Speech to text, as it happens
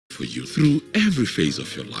for you through every phase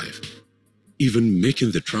of your life, even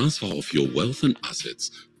making the transfer of your wealth and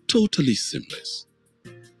assets totally seamless.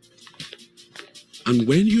 And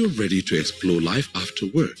when you're ready to explore life after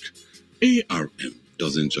work, ARM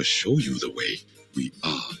doesn't just show you the way, we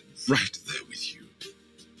are right there with you.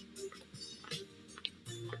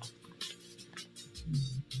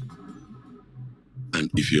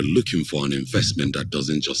 And if you're looking for an investment that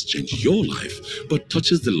doesn't just change your life, but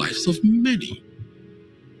touches the lives of many,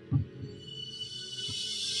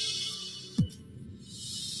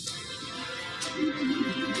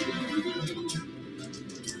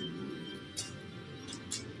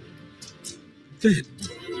 then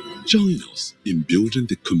join us in building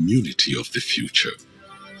the community of the future.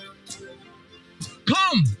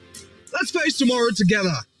 Come, let's face tomorrow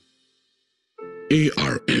together.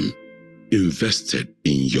 ARM, invested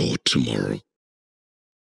in your tomorrow.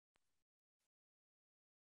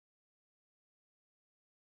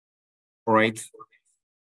 All right.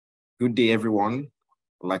 Good day, everyone.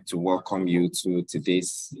 I'd like to welcome you to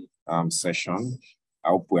today's session. I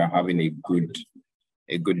hope we are having a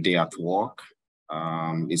good day at work.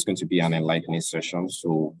 It's going to be an enlightening session,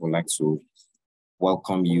 so we'd like to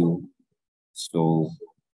welcome you. So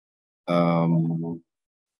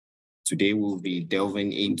today we'll be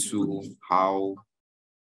delving into how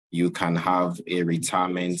you can have a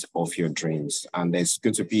retirement of your dreams. And there's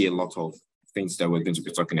going to be a lot of things that we're going to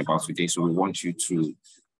be talking about today. So we want you to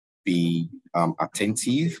be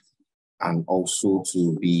attentive and also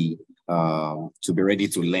to be ready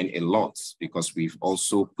to learn a lot, because we've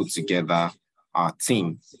also put together our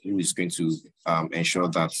team who is going to ensure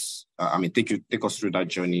that, take us through that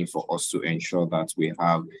journey for us to ensure that we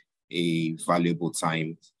have a valuable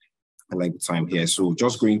time, here. So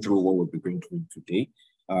just going through what we'll be going through today.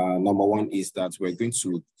 Number one is that we're going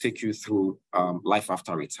to take you through life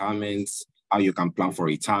after retirement, how you can plan for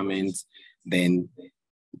retirement, then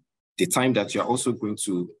the time that you're also going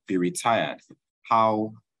to be retired,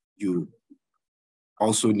 how you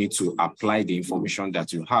also need to apply the information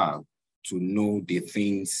that you have to know the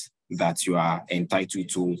things that you are entitled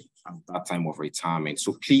to at that time of retirement.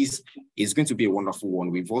 So please, it's going to be a wonderful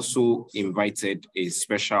one. We've also invited a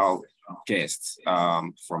special guest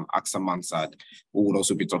from AXA Mansard, who will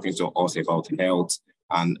also be talking to us about health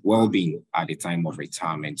and well-being at the time of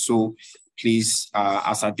retirement. So please,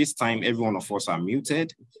 as at this time, every one of us are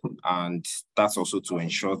muted, and that's also to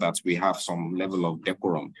ensure that we have some level of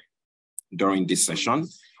decorum during this session.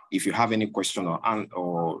 If you have any question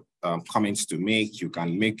or comments to make, you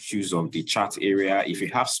can make use of the chat area. If you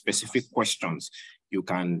have specific questions, you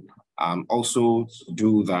can also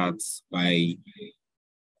do that by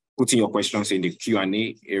putting your questions in the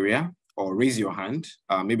Q&A area or raise your hand.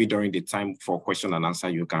 Maybe during the time for question and answer,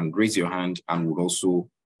 you can raise your hand and we'll also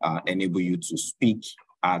enable you to speak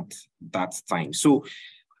at that time. So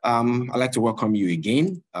I'd like to welcome you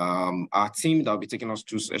again. Our team that will be taking us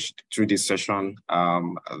through this session,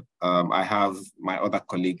 I have my other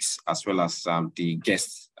colleagues as well as the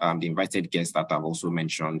guests, the invited guests that I've also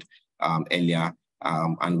mentioned earlier.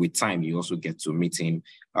 And with time, you also get to meet him.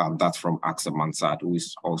 That's from AXA Mansard, who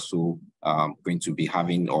is also going to be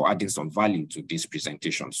having or adding some value to this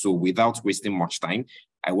presentation. So without wasting much time,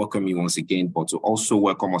 I welcome you once again, but to also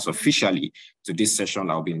welcome us officially to this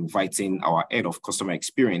session, I'll be inviting our Head of Customer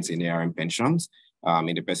Experience in ARM Pensions,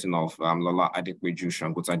 in the person of Lola Adekweju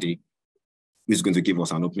Shangotade, who is going to give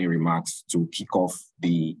us an opening remarks to kick off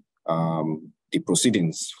the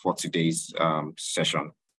proceedings for today's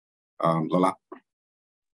session. Lola.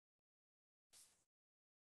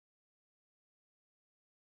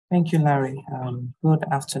 Thank you, Larry. Good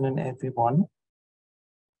afternoon, everyone.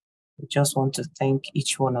 We just want to thank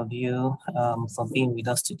each one of you for being with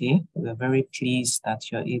us today. We're very pleased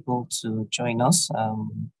that you're able to join us. I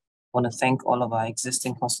want to thank all of our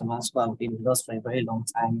existing customers who have been with us for a very long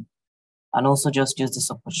time. And also just use this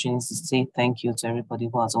opportunity to say thank you to everybody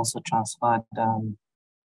who has also transferred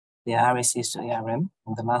their RSAs to ARM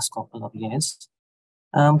in the last couple of years.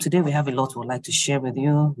 Today we have a lot we'd like to share with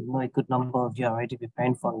you. We know a good number of you are already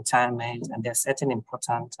preparing for retirement, and there are certain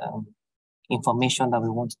important information that we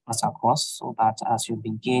want to pass across so that as you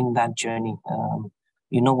begin that journey,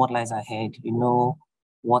 you know what lies ahead, you know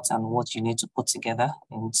what you need to put together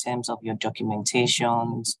in terms of your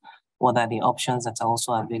documentations, what are the options that are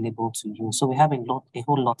also available to you. So we have a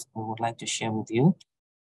whole lot we would like to share with you.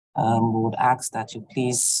 We would ask that you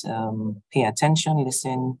please pay attention,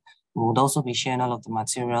 listen. We would also be sharing all of the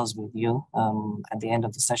materials with you at the end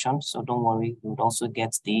of the session. So don't worry, we would also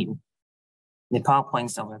get the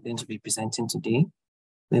PowerPoints that we're going to be presenting today.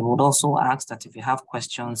 We would also ask that if you have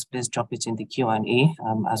questions, please drop it in the Q&A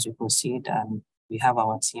as we proceed. And we have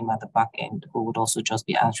our team at the back end who would also just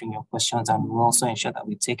be answering your questions, and we'll also ensure that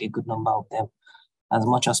we take a good number of them as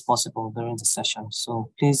much as possible during the session.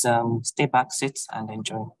 So please stay back, sit, and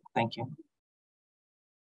enjoy. Thank you.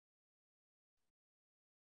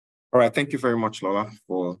 All right, thank you very much, Lola,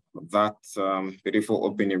 for that beautiful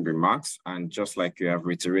opening remarks. And just like you have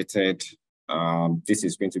reiterated, this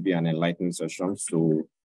is going to be an enlightening session. So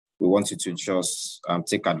we want you to just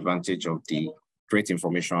take advantage of the great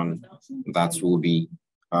information that we'll be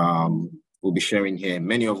sharing here.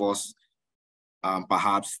 Many of us,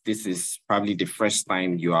 perhaps this is probably the first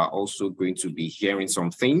time you are also going to be hearing some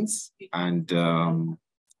things. And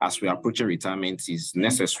as we approach retirement, is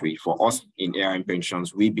necessary for us in ARM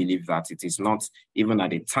Pensions. We believe that it is not even at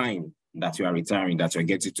the time that you are retiring that you're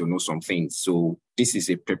getting to know some things. So this is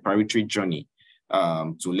a preparatory journey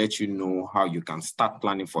to let you know how you can start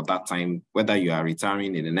planning for that time, whether you are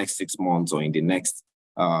retiring in the next 6 months or in the next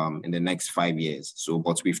 5 years. So,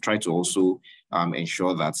 but we've tried to also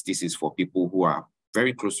ensure that this is for people who are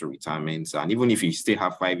very close to retirement. And even if you still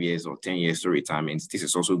have 5 years or 10 years to retirement, this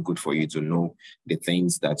is also good for you to know the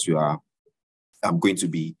things that you are going to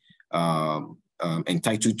be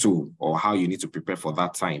entitled to, or how you need to prepare for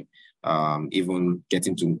that time, even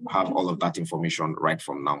getting to have all of that information right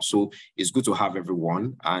from now. So it's good to have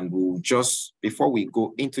everyone. And we'll just, before we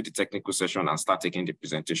go into the technical session and start taking the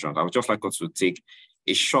presentations, I would just like us to take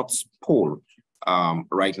a short poll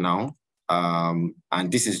right now. And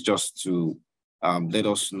this is just to let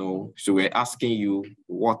us know. So we're asking you,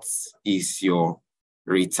 what is your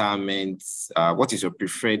retirement, what is your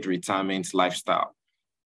preferred retirement lifestyle?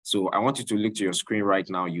 So I want you to look to your screen right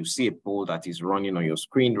now. You see a poll that is running on your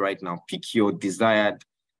screen right now. Pick your desired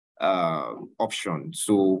option.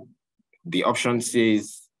 So the option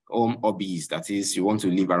says home hobbies. That is, you want to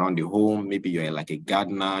live around the home. Maybe you're like a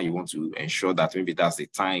gardener. You want to ensure that maybe that's the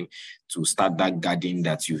time to start that garden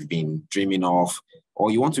that you've been dreaming of. Or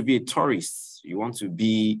you want to be a tourist. You want to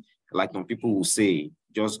be, like some people will say,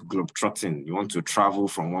 just globetrotting. You want to travel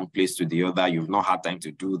from one place to the other. You've not had time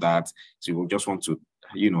to do that. So you just want to,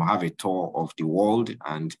 have a tour of the world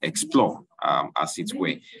and explore, as it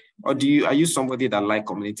were. Or are you somebody that like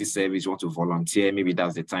community service, you want to volunteer? Maybe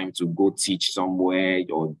that's the time to go teach somewhere,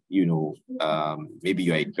 or, maybe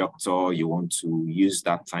you're a doctor, you want to use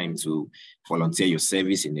that time to volunteer your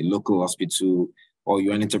service in a local hospital, or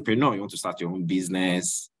you're an entrepreneur, you want to start your own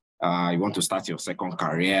business, you want to start your second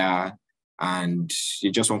career, and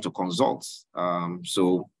you just want to consult.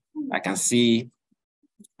 So I can see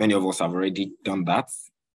many of us have already done that.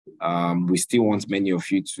 We still want many of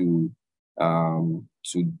you to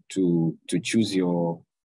choose your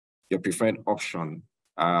preferred option.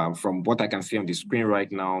 From what I can see on the screen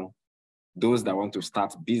right now, those that want to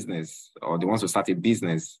start business, or they want to start a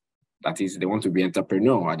business, that is, they want to be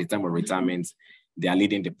entrepreneur at the time of retirement, they are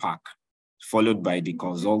leading the pack, followed by the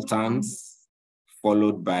consultants,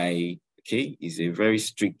 followed by, is a very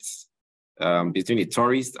strict, between a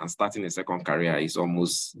tourist and starting a second career is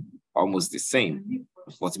almost the same.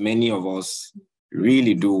 But many of us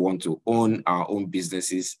really do want to own our own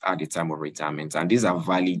businesses at the time of retirement. And these are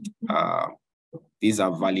valid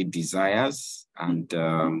desires. And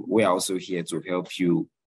we're also here to help you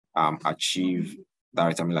achieve that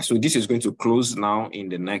retirement life. So this is going to close now in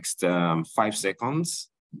the next 5 seconds.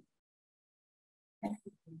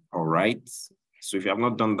 All right. So if you have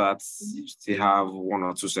not done that, you still have 1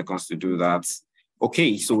 or 2 seconds to do that.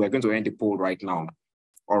 Okay, so we're going to end the poll right now.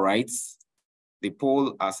 All right. The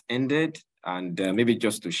poll has ended, and maybe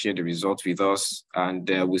just to share the results with us. And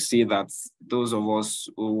we see that those of us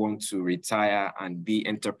who want to retire and be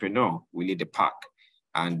entrepreneur will lead the pack.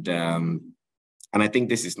 And I think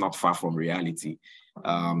this is not far from reality.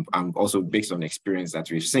 And also based on experience that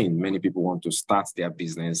we've seen, many people want to start their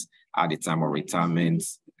business at the time of retirement.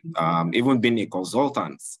 Even being a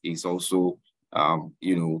consultant is also,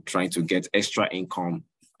 trying to get extra income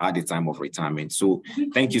at the time of retirement. So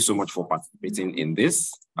thank you so much for participating in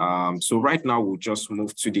this. So right now we'll just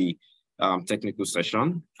move to the technical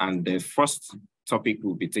session. And the first topic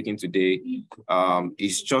we'll be taking today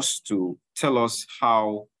is just to tell us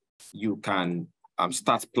how you can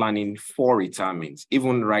start planning for retirement,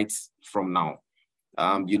 even right from now.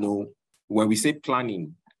 When we say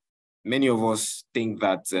planning, many of us think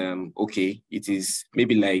that, it is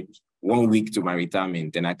maybe like 1 week to my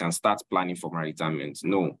retirement, then I can start planning for my retirement.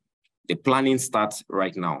 No, the planning starts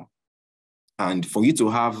right now. And for you to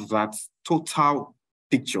have that total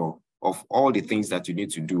picture of all the things that you need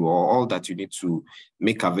to do, or all that you need to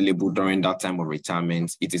make available during that time of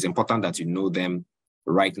retirement, it is important that you know them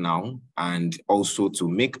right now, and also to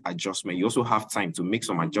make adjustment. You also have time to make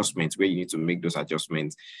some adjustments where you need to make those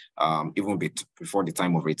adjustments even before the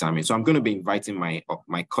time of retirement. So I'm going to be inviting my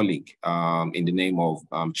colleague in the name of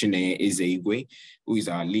Chinenye Ezeigwe, who is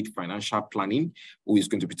our lead financial planning, who is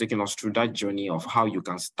going to be taking us through that journey of how you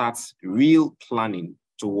can start real planning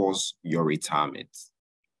towards your retirement.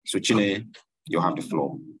 So Chinenye, you have the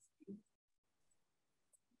floor.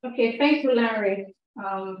 Okay, thank you, Larry.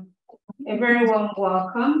 A very warm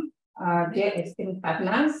welcome, dear esteemed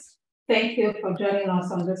partners. Thank you for joining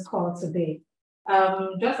us on this call today.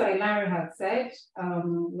 Just like Larry had said,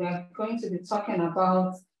 we are going to be talking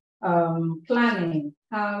about planning,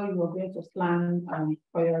 how you are going to plan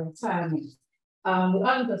for your retirement. We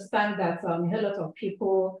understand that a lot of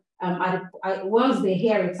people, once they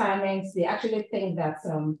hear retirement, they actually think that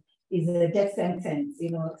is a death sentence.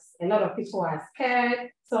 You know, a lot of people are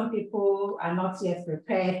scared. Some people are not yet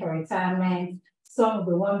prepared for retirement. Some will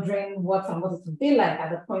be wondering what it will be like at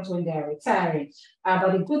the point when they are retiring.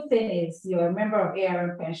 But the good thing is you're a member of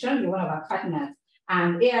ARM Pension, you're one of our partners,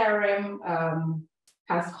 and ARM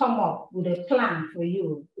has come up with a plan for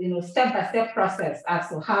you, step-by-step process as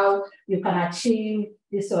to how you can achieve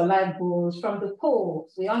these your life goals. From the poll,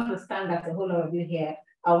 we understand that a whole lot of you here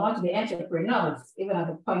want to be entrepreneurs, even at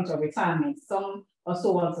the point of retirement. Some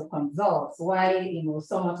also want to consult, why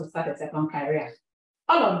some want to start a second career.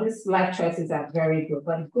 All of these life choices are very good,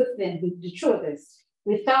 but the good thing, the truth is,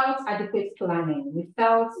 without adequate planning,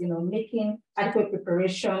 without making adequate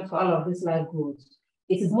preparation for all of these life goals,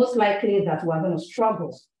 it is most likely that we are going to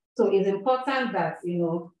struggle. So it's important that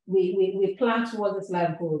we plan towards these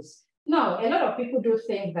life goals. Now, a lot of people do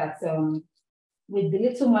think that with the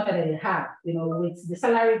little money that they have, with the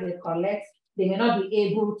salary they collect, they may not be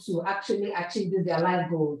able to actually achieve their life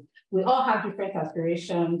goals. We all have different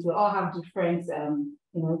aspirations. We all have different,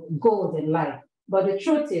 goals in life. But the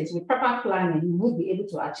truth is, with proper planning, you would be able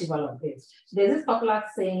to achieve all of this. There's this popular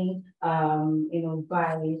saying,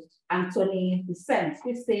 by Anthony Besant,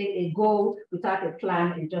 which says a goal without a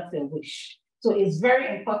plan is just a wish. So it's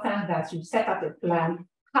very important that you set up a plan.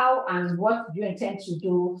 How and what do you intend to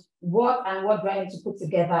do? What and what do I need to put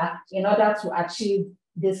together in order to achieve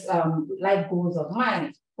this life goals of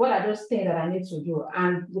mine? What are those things that I need to do?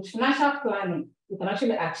 And with financial planning, you can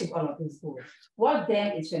actually achieve all of these goals. What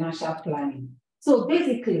then is financial planning? So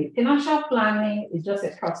basically, financial planning is just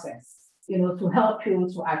a process, to help you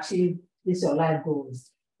to achieve these your life goals.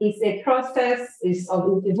 It's a process, it's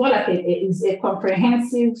more like a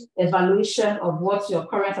comprehensive evaluation of what your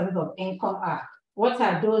current sources of income are. What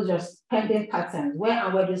are those your spending patterns? Where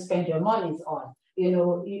and where do you spend your money on?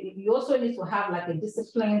 You also need to have like a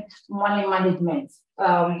disciplined money management.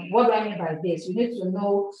 What do I mean by this? You need to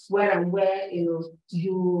know where and where you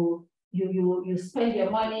spend your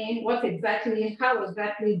money. How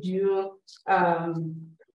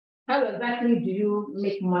exactly do you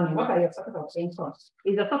make money? What are your sources of income?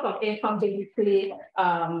 Is your source of income basically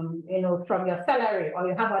from your salary, or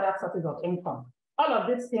you have other sources of income? All of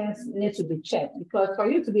these things need to be checked, because for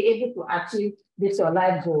you to be able to achieve this your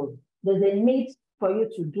life goal, there's a need for you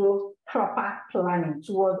to do proper planning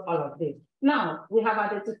towards all of this. Now, we have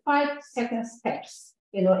identified certain steps,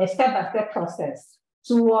 a step-by-step process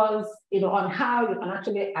towards, on how you can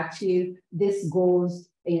actually achieve these goals,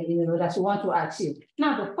 that you want to achieve.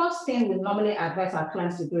 Now, the first thing we normally advise our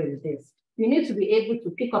clients to do is this. You need to be able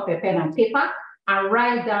to pick up a pen and paper and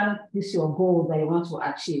write down this your goals that you want to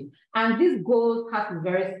achieve. And these goals have to be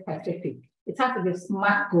very specific. It has to be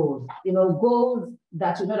SMART goals, goals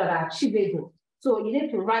that that are achievable. So you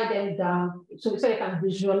need to write them down so you can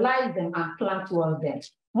visualize them and plan towards them.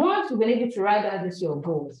 Once you've been able to write down these your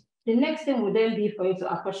goals, the next thing will then be for you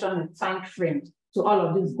to apportion a time frame to all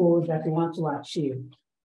of these goals that you want to achieve.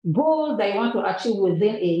 Goals that you want to achieve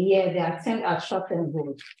within a year, they are termed as short-term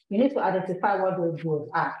goals. You need to identify what those goals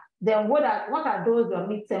are. Then what are those your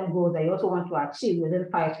mid-term goals that you also want to achieve within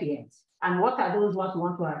 5 years? And what are those ones you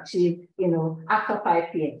want to achieve, after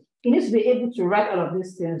 5 years? You need to be able to write all of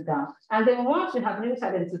these things down. And then once you have been able to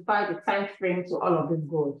identify the time frame to all of these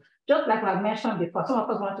goals, just like I've mentioned before, some of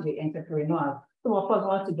us want to be entrepreneurs, some of us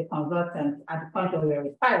want to be consultants at the point of where we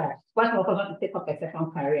retire, some of us want to take up a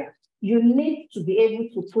second career. You need to be able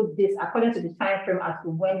to put this according to the time frame as to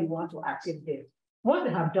when you want to achieve this. Once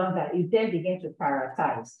you have done that, you then begin to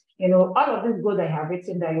prioritize. All of these goals that you have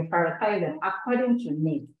written that you prioritize them according to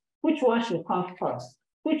need. Which ones should come first?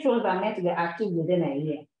 Which ones are meant to be achieved within a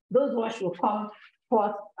year? Those ones should come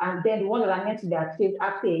first, and then the ones that are meant to be achieved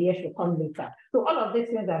after a year should come later. So all of these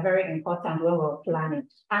things are very important when we're planning.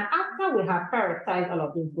 And after we have prioritized all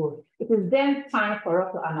of these goals, it is then time for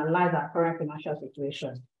us to analyze our current financial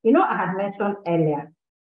situation. You know, I had mentioned earlier,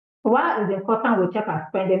 while it's important we check our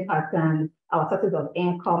spending patterns, our sources of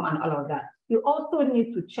income and all of that, you also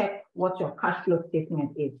need to check what your cash flow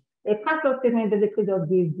statement is. A cash flow statement basically just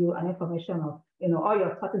gives you an information of, you know, all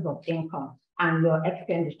your sources of income and your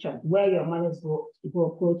expenditure, where your monies go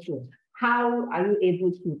to. How are you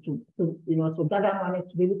able to gather money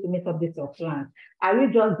to be able to make up this your plan? Are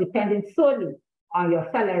you just depending solely on your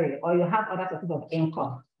salary, or you have other sources of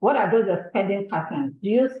income? What are those your spending patterns? Do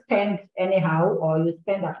you spend anyhow, or you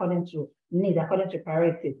spend according to needs, according to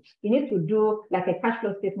priorities? You need to do like a cash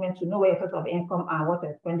flow statement to know where your source of income and what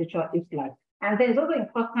your expenditure is like. And then it's also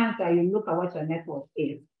important that you look at what your net worth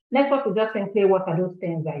is. Net worth is just simply what are those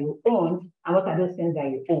things that you own and what are those things that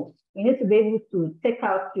you own. You need to be able to take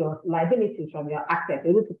out your liabilities from your assets, be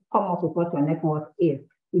able to come up with what your net worth is.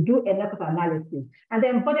 You do a net worth analysis. And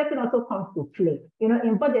then budgeting also comes to play. You know,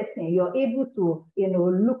 in budgeting, you're able to, you know,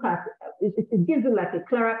 look at, it gives you like a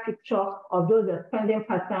clearer picture of those spending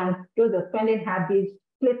patterns, those spending habits,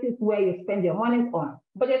 places where you spend your money on.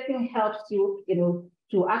 Budgeting helps you, you know,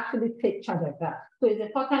 to actually take charge of that. So it's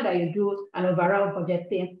important that you do an overall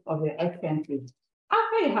budgeting of your expenses.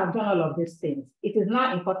 After you have done all of these things, it is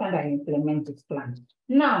now important that you implement this plan.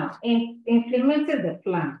 Now, in implementing the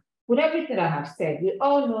plan, with everything I have said, we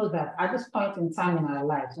all know that at this point in time in our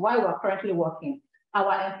lives, while we're currently working,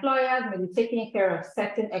 our employers may be taking care of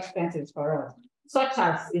certain expenses for us, such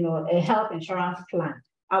as, you know, a health insurance plan.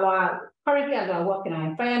 Currently, as we're working, our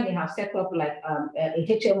employer may have set up like a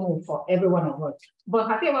HMO for every one of us. But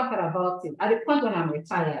have you ever thought about it? At the point when I'm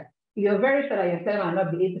retired, you're very sure that your employer will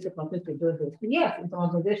not be able to continue to do this. Yes, in some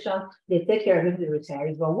organizations, they take care of the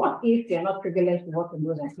retirees, but what if you're not privileged to work in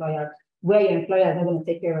those employers, where your employer is not going to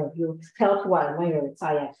take care of you health-wise when you're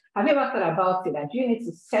retired? Have you ever thought about it, that you need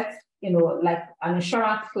to set, you know, like an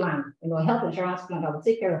insurance plan, you know, a health insurance plan that will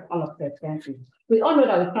take care of all of the expenses? We all know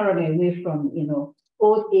that we can't run away from, you know,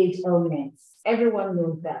 old age ailments. Everyone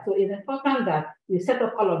knows that. So it's important that you set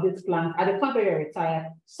up all of these plans at the point where you're retired,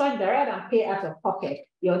 such that rather than pay out of pocket,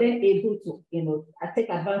 you're then able to, you know, take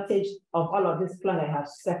advantage of all of this plan that you have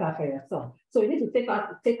set up for yourself. So you need to take out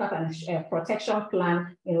a protection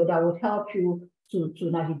plan, you know, that would help you to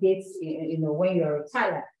navigate, you know, when you're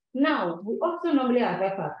retired. Now, we also normally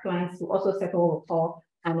advise our clients to also set what we call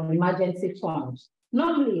an emergency fund.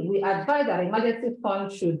 Normally, we advise that emergency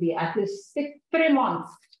fund should be at least 3 months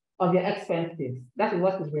of your expenses. That is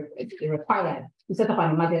what is required to set up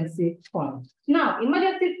an emergency fund. Now,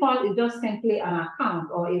 emergency fund is just simply an account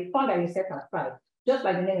or a fund that you set aside, just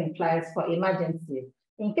like the name implies, for emergencies.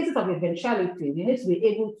 In cases of eventuality, you need to be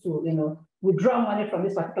able to, you know, withdraw money from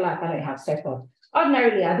this particular account that you have set up.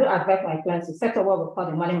 Ordinarily, I do advise my clients to set up what we call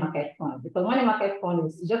the money market fund, because money market fund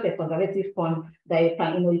is just a conservative fund that you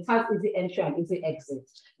can, you know, it has easy entry and easy exit.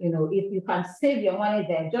 You know, if you can save your money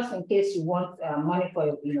there, just in case you want money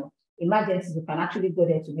for, you know, emergencies, you can actually go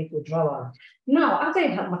there to make withdrawals. Now, after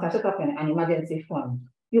you have set up an emergency fund,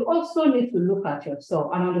 you also need to look at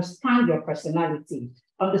yourself and understand your personality,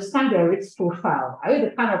 understand your risk profile. Are you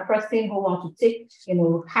the kind of person who wants to take, you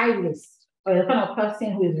know, high risk, or the kind of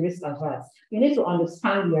person who is risk averse? You need to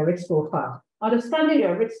understand your risk profile. Understanding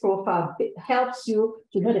your risk profile helps you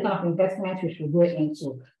to know the kind of investment you should go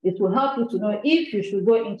into. It will help you to know if you should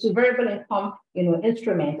go into variable income, you know,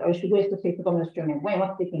 instrument, or you should go into fixed income instrument when you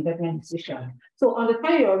want to take investment decision. So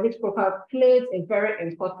understanding your risk profile plays a very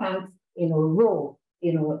important, you know, role,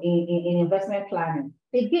 you know, in investment planning.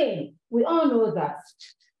 Again, we all know that,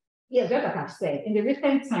 yes, just like I've said, in the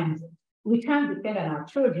recent times, we can't depend on our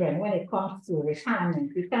children when it comes to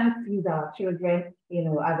retirement. We can't use our children, you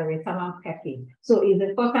know, as a retirement package. So it's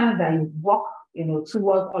important that you work, you know,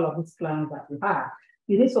 towards all of these plans that you have.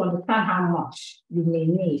 You need to understand how much you may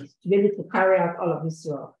need to be able to carry out all of this,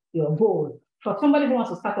 your goals. For somebody who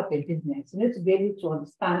wants to start up a business, you need to be able to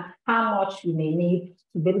understand how much you may need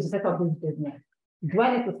to be able to set up this business. Do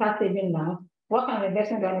I need to start saving now? What kind of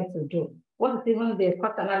investment do I need to do? What is even the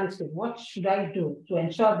cost analysis? What should I do to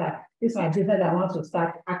ensure that this my business that I want to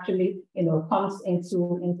start actually, you know, comes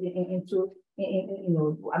into you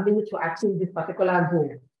know, I'm able to achieve this particular goal?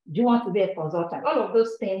 Do you want to be a consultant? All of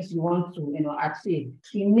those things you want to, you know, achieve.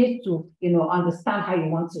 You need to, you know, understand how you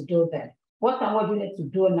want to do them. What do you need to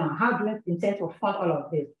do now? How do you intend to fund all of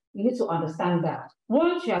this? You need to understand that.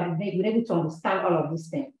 Once you have been able to understand all of these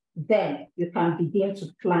things, then you can begin to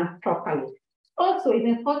plan properly. Also, it's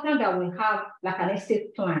important that we have like an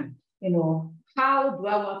estate plan. You know, how do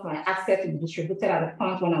I want my assets to be distributed at the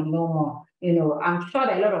point when I'm no more? You know, I'm sure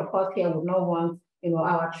that a lot of us here would not want, you know,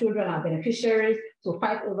 our children, our beneficiaries to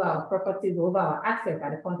fight over our properties, over our assets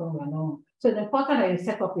at the point when we are no more. So it's important that you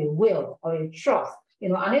set up a will or a trust, you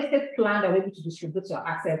know, an estate plan that will be able to distribute your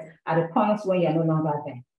assets at the points when you're no longer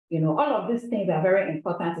there. You know, all of these things are very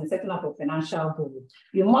important in setting up a financial goal.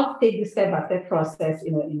 You must take this step-by-step process,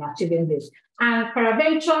 you know, in achieving this. And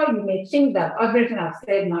peradventure, you may think that everything I've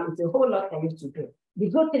said now is a whole lot for you to do. The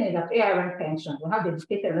good thing is that ARM Pension will have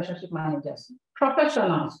dedicated relationship managers,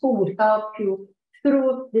 professionals who would help you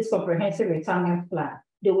through this comprehensive retirement plan.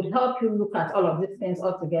 They would help you look at all of these things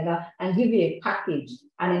all together and give you a package,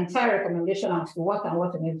 an entire recommendation as to what and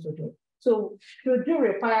what you need to do. So if you do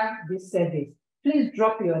require this service, please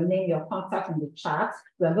drop your name, your contact in the chat.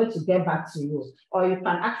 We are going to get back to you. Or you can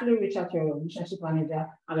actually reach out to your relationship manager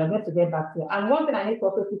and we're going to get back to you. And one thing I need to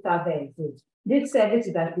also put out there is this service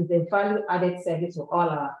is a value-added service to all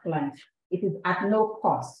our clients. It is at no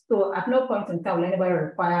cost. So at no point in time will anybody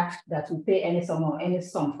require that we pay any sum or any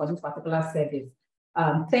sum for this particular service.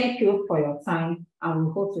 Thank you for your time and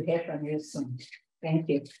we hope to hear from you soon. Thank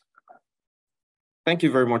you. Thank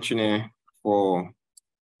you very much, Chine, for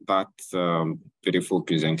that beautiful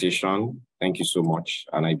presentation. Thank you so much.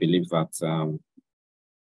 And I believe that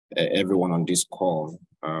everyone on this call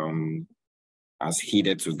has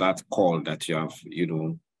heeded to that call that you have, you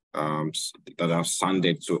know, that have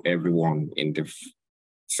sounded to everyone in the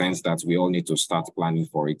sense that we all need to start planning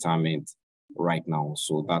for retirement right now.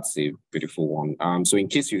 So that's a beautiful one. So in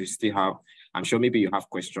case you still have, I'm sure maybe you have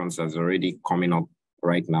questions that's already coming up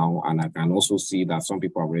right now, and I can also see that some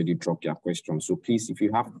people have already dropped their questions. So please, if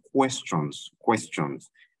you have questions,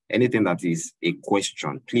 anything that is a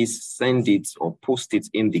question, please send it or post it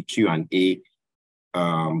in the Q&A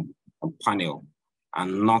panel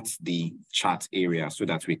and not the chat area so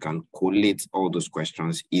that we can collate all those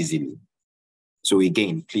questions easily. So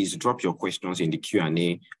again, please drop your questions in the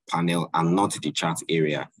Q&A panel and not the chat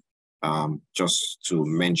area. Just to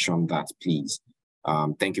mention that, please.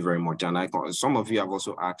 Thank you very much. And some of you have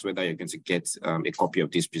also asked whether you're going to get a copy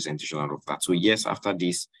of this presentation out of that. So yes, after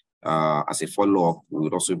this, as a follow-up, we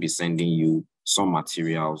would also be sending you some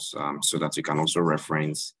materials so that you can also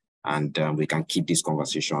reference and we can keep this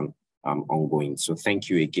conversation ongoing. So thank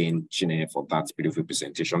you again, Chine, for that beautiful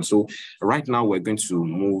presentation. So right now we're going to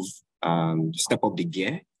move, step up the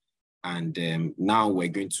gear. And now we're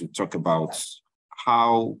going to talk about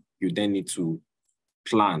how you then need to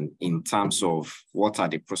plan in terms of what are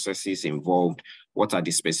the processes involved, what are the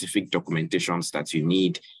specific documentations that you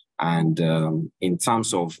need. And in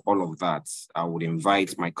terms of all of that, I would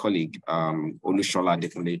invite my colleague, Olushola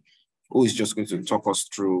Adekunle, who is just going to talk us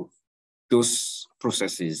through those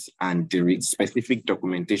processes and the specific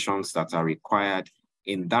documentations that are required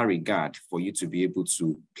in that regard for you to be able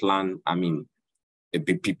to plan,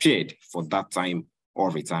 be prepared for that time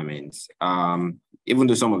of retirement. Even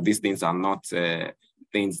though some of these things are not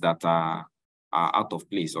things that are out of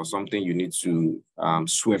place or something you need to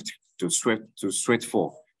sweat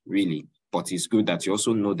for, really. But it's good that you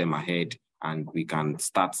also know them ahead and we can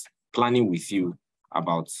start planning with you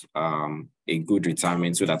about a good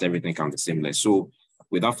retirement so that everything can be seamless. So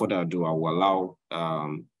without further ado, I will allow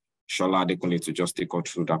Shola Adekunle to just take us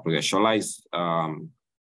through that process. Shola is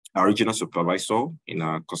our regional supervisor in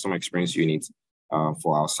our customer experience unit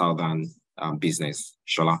for our southern business.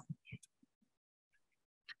 Shola.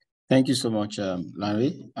 Thank you so much,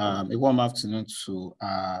 Larry. A warm afternoon to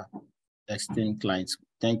our esteemed clients.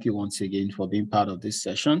 Thank you once again for being part of this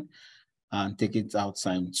session and taking out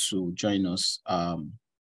time to join us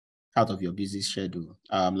out of your busy schedule.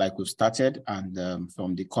 Like we've started, and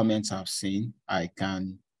from the comments I've seen, I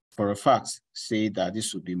can, for a fact, say that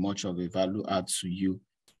this would be much of a value add to you.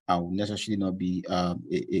 I will necessarily not be a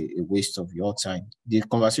waste of your time. The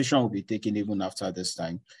conversation will be taken even after this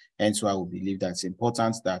time. And so I will believe that it's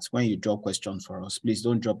important that when you drop questions for us, please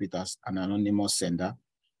don't drop it as an anonymous sender.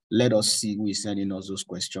 Let us see who is sending us those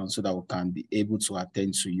questions so that we can be able to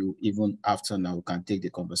attend to you even after now. We can take the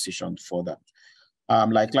conversation further.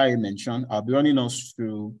 Like Larry mentioned, I'll be running us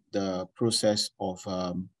through the process of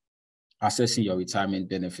assessing your retirement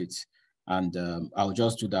benefits. And I'll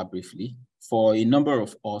just do that briefly. For a number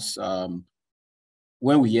of us,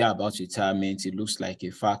 when we hear about retirement, it looks like a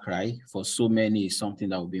far cry. For so many, it's something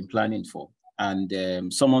that we've been planning for.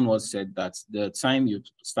 And someone once said that the time you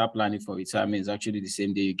start planning for retirement is actually the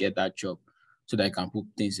same day you get that job, so that you can put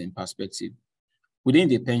things in perspective. Within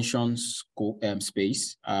the pension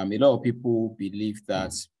space, a lot of people believe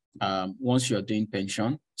that once you're doing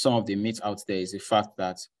pension, some of the myth out there is the fact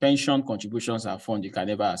that pension contributions are fund you can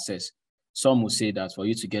never access. Some will say that for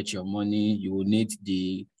you to get your money, you will need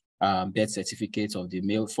the birth certificate of the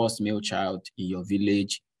first male child in your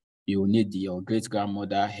village. You will need your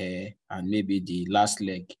great-grandmother hair and maybe the last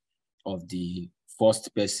leg of the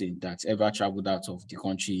first person that's ever traveled out of the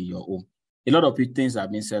country in your home. A lot of things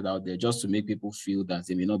have been said out there just to make people feel that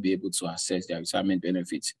they may not be able to access their retirement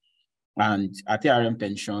benefits. And at ARM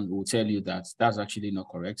Pension, we'll tell you that that's actually not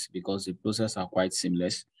correct because the process are quite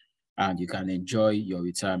seamless and you can enjoy your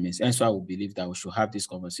retirement. And so I would believe that we should have this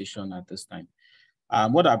conversation at this time.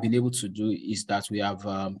 What I've been able to do is that we have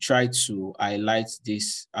tried to highlight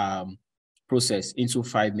this process into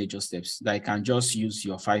 5 major steps that you can just use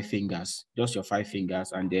your 5 fingers,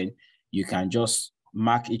 and then you can just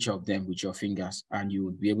mark each of them with your fingers and you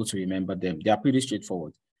would be able to remember them. They are pretty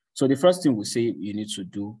straightforward. So the first thing we say you need to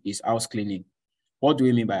do is house cleaning. What do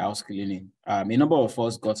we mean by house cleaning? A number of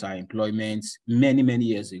us got our employment many, many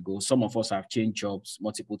years ago. Some of us have changed jobs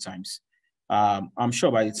multiple times. I'm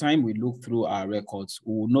sure by the time we look through our records,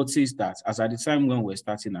 we will notice that as at the time when we're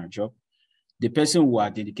starting our job, the person who are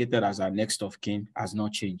dedicated as our next of kin has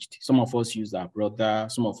not changed. Some of us use our brother,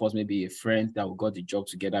 some of us maybe a friend that we got the job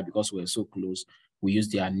together because we're so close. We use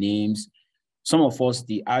their names. Some of us,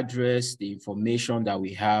 the address, the information that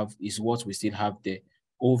we have is what we still have there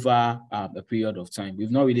over a period of time.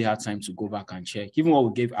 We've not really had time to go back and check. Even what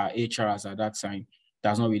we gave our HRs at that time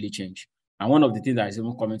does not really change. And one of the things that is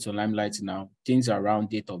even coming to limelight now, things around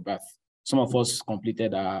date of birth. Some of us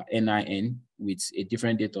completed our NIN with a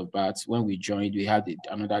different date of birth. When we joined, we had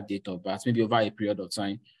another date of birth. Maybe over a period of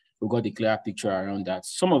time, we got a clear picture around that.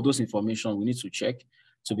 Some of those information we need to check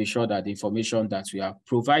to be sure that the information that we have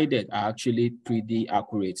provided are actually pretty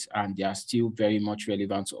accurate and they are still very much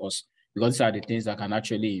relevant to us, because these are the things that can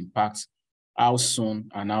actually impact how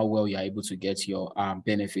soon and how well you're able to get your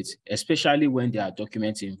benefits, especially when there are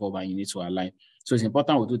documents involved and you need to align. So it's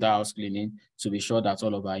important we do that house cleaning to be sure that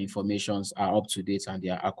all of our informations are up to date and they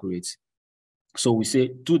are accurate. So we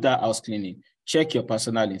say, do that house cleaning, check your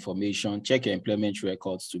personal information, check your employment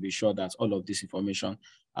records to be sure that all of this information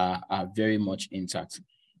are very much intact.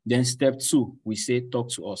 Then step 2, we say, talk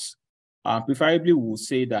to us. Preferably, we'll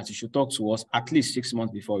say that you should talk to us at least 6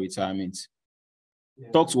 months before retirement.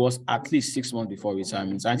 Talk to us at least 6 months before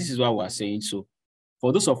retirement. And this is what we're saying. So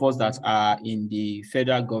for those of us that are in the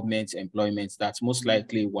federal government employment, that most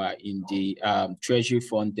likely were in the treasury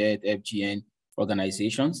funded FGN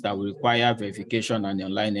organizations that will require verification and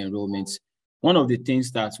online enrollment. One of the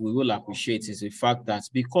things that we will appreciate is the fact that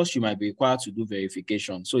because you might be required to do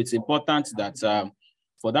verification, so it's important that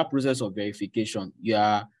for that process of verification, you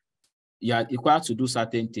are required to do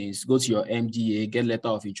certain things, go to your MDA, get letter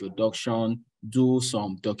of introduction, do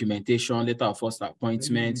some documentation, letter of first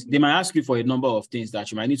appointment. They might ask you for a number of things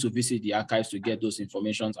that you might need to visit the archives to get those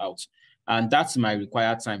information out. And that's my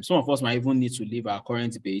required time. Some of us might even need to leave our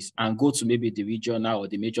current base and go to maybe the regional or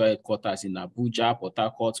the major headquarters in Abuja, Port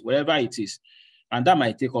Harcourt, wherever it is. And that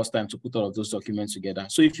might take us time to put all of those documents together.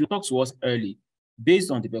 So if you talk to us early,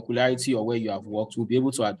 based on the peculiarity of where you have worked, we'll be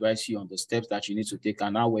able to advise you on the steps that you need to take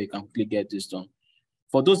and how well you can quickly get this done.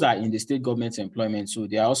 For those that are in the state government employment, so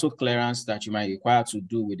there are also clearance that you might require to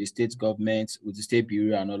do with the state government, with the state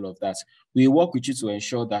bureau and all of that. We work with you to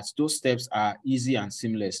ensure that those steps are easy and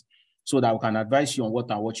seamless so that we can advise you on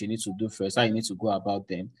what you need to do first, how you need to go about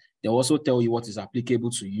them. They'll also tell you what is applicable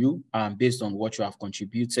to you based on what you have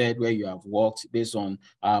contributed, where you have worked, based on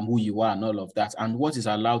who you are and all of that, and what is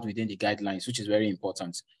allowed within the guidelines, which is very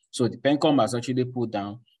important. So the PENCOM has actually put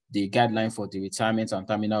down the guideline for the retirement and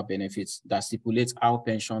terminal benefits that stipulates how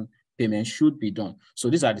pension payment should be done. So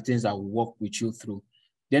these are the things that we work with you through.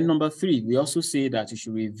 Then number 3, we also say that you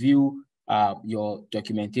should review your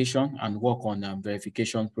documentation and work on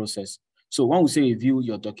verification process. So when we say review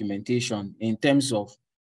your documentation, in terms of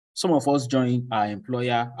some of us join our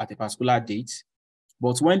employer at a particular date,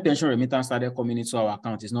 but when pension remittance started coming into our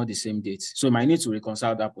account, it's not the same date. So you might need to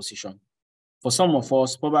reconcile that position. For some of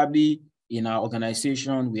us, probably in our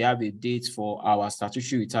organization, we have a date for our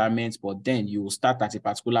statutory retirement, but then you will start at a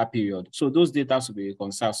particular period. So those data will be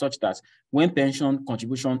reconciled such that when pension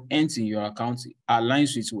contribution ends in your account,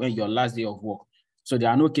 aligns with when your last day of work. So there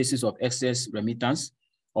are no cases of excess remittance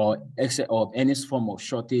or any form of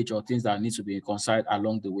shortage or things that need to be reconciled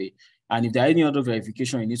along the way. And if there are any other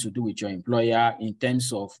verification you need to do with your employer in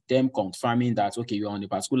terms of them confirming that, okay, you're on a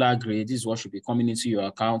particular grade, this is what should be coming into your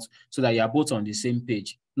account so that you're both on the same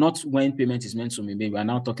page, not when payment is meant to be made. We're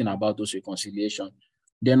now talking about those reconciliation.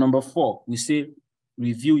 Then number 4, we say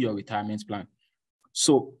review your retirement plan.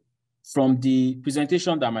 So from the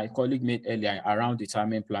presentation that my colleague made earlier around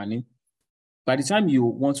retirement planning, by the time you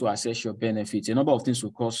want to assess your benefits, a number of things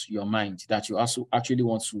will cross your mind that you also actually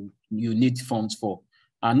you need funds for.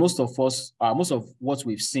 And most of what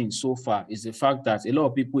we've seen so far is the fact that a lot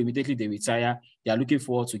of people, immediately they retire, they are looking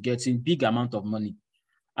forward to getting big amount of money.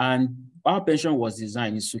 And our pension was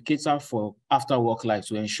designed is to cater for after work life,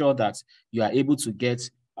 to ensure that you are able to get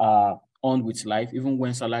on with life, even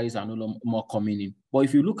when salaries are no more coming in. But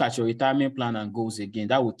if you look at your retirement plan and goals again,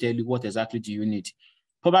 that will tell you what exactly do you need.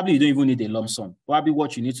 Probably you don't even need a lump sum. Probably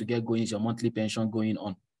what you need to get going is your monthly pension going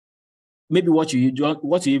on. Maybe what you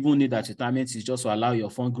even need at retirement is just to allow your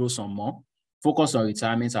fund grow some more, focus on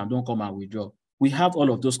retirement and don't come and withdraw. We have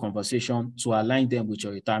all of those conversations to align them with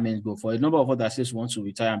your retirement goal. For a number of others who want to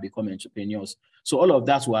retire and become entrepreneurs. So all of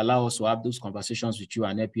that will allow us to have those conversations with you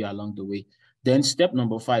and help you along the way. Then step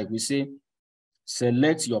number 5, we say,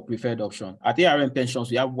 select your preferred option. At ARM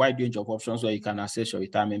Pensions, we have a wide range of options where you can access your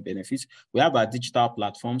retirement benefits. We have our digital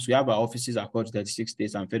platforms. We have our offices across 36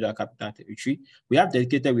 states and Federal Capital Territory. We have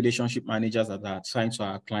dedicated relationship managers that are assigned to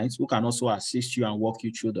our clients who can also assist you and walk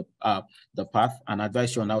you through the path and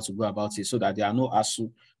advise you on how to go about it so that there are no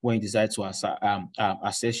hassle when you decide to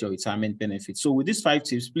assess your retirement benefits. So with these 5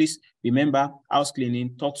 tips, please remember house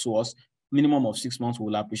cleaning, talk to us, minimum of 6 months.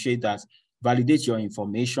 We'll appreciate that. Validate your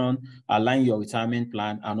information, align your retirement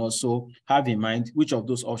plan, and also have in mind which of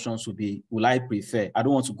those options will I prefer. I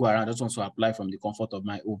don't want to go around, I just want to apply from the comfort of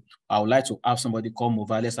my home. I would like to have somebody come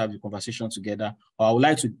over, let's have the conversation together, or I would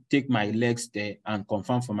like to take my legs there and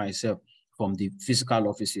confirm for myself from the physical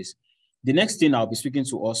offices. The next thing I'll be speaking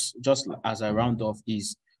to us, just as a round off,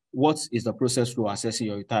 is what is the process for assessing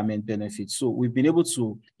your retirement benefits. So we've been able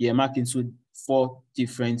to earmark into 4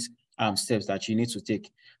 different steps that you need to take.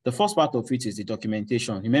 The first part of it is the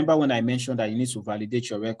documentation. Remember when I mentioned that you need to validate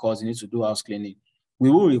your records, you need to do house cleaning. We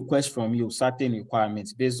will request from you certain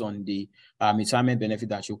requirements based on the retirement benefit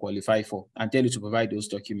that you qualify for and tell you to provide those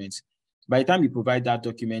documents. By the time you provide that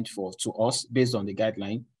document to us based on the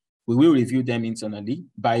guideline, we will review them internally.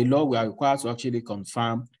 By law, we are required to actually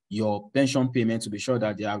confirm your pension payment to be sure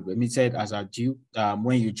that they are remitted as are due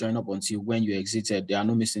when you join up until when you exited. There are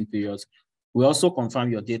no missing periods. We also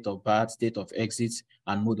confirm your date of birth, date of exit,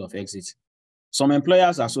 and mode of exit. Some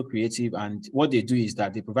employers are so creative, and what they do is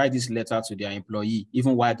that they provide this letter to their employee,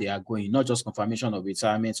 even while they are going, not just confirmation of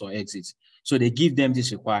retirement or exit. So they give them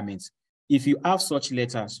these requirements. If you have such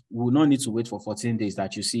letters, we will not need to wait for 14 days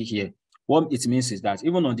that you see here. What it means is that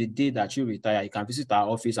even on the day that you retire, you can visit our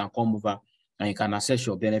office and come over, and you can assess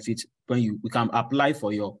your benefits. We can apply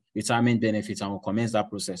for your retirement benefits and we'll commence that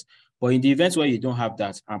process. But in the event where you don't have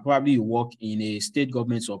that, and probably you work in a state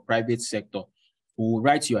government or private sector, we will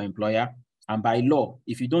write to your employer. And by law,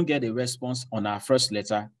 if you don't get a response on our first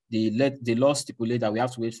letter, the law stipulates that we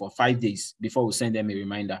have to wait for 5 days before we send them a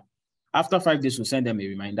reminder. After 5 days, we'll send them a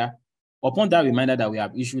reminder. Upon that reminder that we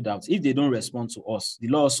have issued out, if they don't respond to us, the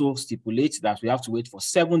law also stipulates that we have to wait for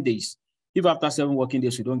 7 days. If after 7 working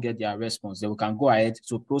days we don't get their response, then we can go ahead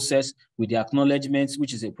to process with the acknowledgements,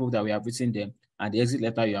 which is a proof that we have written them, and the exit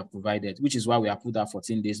letter you have provided, which is why we have put that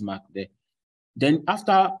 14 days mark there. Then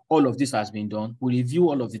after all of this has been done, we review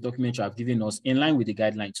all of the documents you have given us in line with the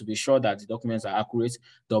guideline to be sure that the documents are accurate.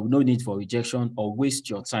 There will be no need for rejection or waste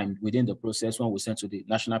your time within the process when we send to the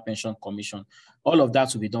National Pension Commission. All of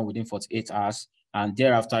that will be done within 48 hours, and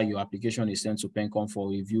thereafter your application is sent to PENCOM for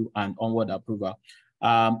review and onward approval.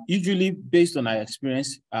 Usually, based on our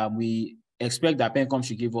experience, we expect that PENCOM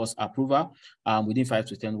should give us approval within 5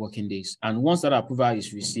 to 10 working days. And once that approval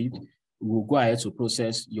is received, we'll go ahead to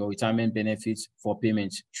process your retirement benefits for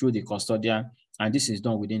payment through the custodian, and this is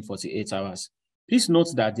done within 48 hours. Please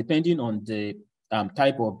note that depending on the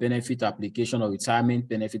type of benefit application or retirement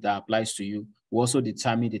benefit that applies to you, we also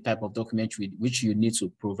determine the type of document which you need to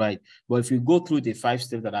provide. But if you go through the 5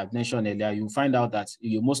 steps that I've mentioned earlier, you'll find out that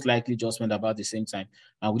you most likely just spend about the same time,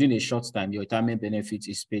 and within a short time, your retirement benefit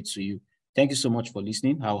is paid to you. Thank you so much for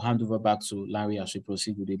listening. I'll hand over back to Larry as we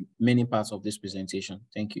proceed with the remaining parts of this presentation.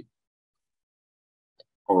 Thank you.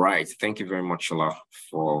 All right. Thank you very much, Shola,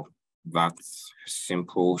 for that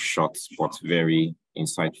simple, short, but very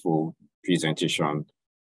insightful presentation.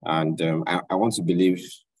 And I want to believe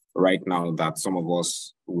right now that some of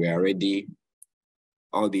us were already,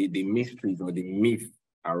 all the mysteries or the myth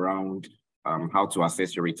around how to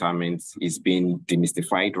assess your retirement is being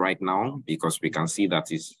demystified right now, because we can see that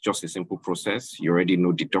it's just a simple process. You already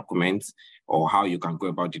know the documents or how you can go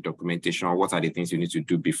about the documentation, or what are the things you need to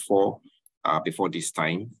do before this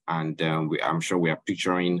time. And I'm sure we are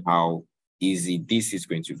picturing how easy this is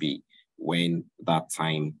going to be when that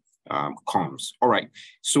time comes. All right,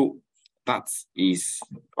 so that is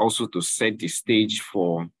also to set the stage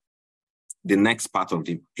for the next part of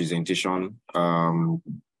the presentation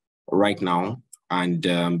right now.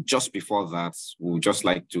 And just before that, we'd just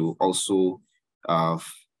like to also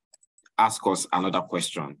ask us another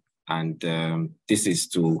question. And this is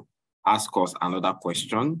to ask us another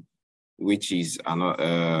question, which is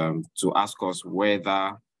to ask us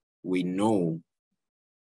whether we know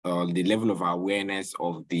the level of awareness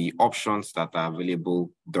of the options that are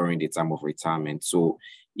available during the time of retirement. So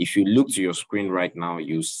if you look to your screen right now,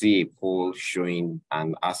 you see a poll showing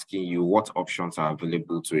and asking you what options are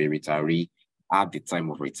available to a retiree at the time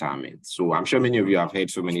of retirement. So I'm sure many of you have heard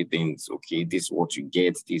so many things. Okay, this is what you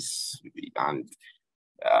get, this, and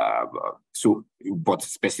but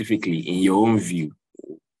specifically in your own view,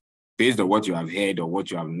 based on what you have heard or what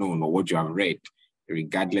you have known or what you have read,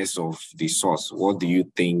 regardless of the source, what do you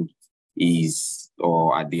think is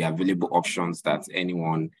or are the available options that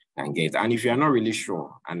anyone can get? And if you are not really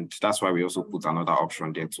sure, and that's why we also put another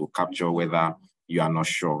option there to capture whether you are not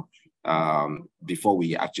sure before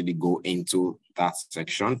we actually go into that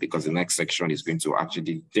section, because the next section is going to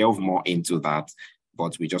actually delve more into that.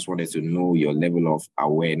 But we just wanted to know your level of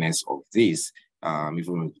awareness of this,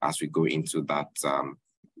 even as we go into that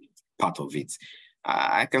part of it.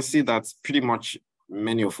 I can see that pretty much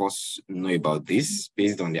many of us know about this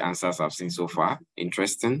based on the answers I've seen so far.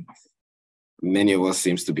 Interesting. Many of us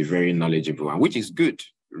seems to be very knowledgeable, and which is good,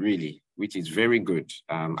 really, which is very good.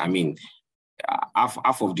 I mean,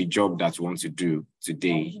 half of the job that you want to do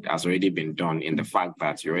today has already been done in the fact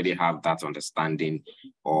that you already have that understanding,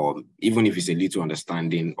 or even if it's a little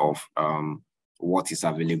understanding of what is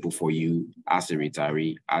available for you as a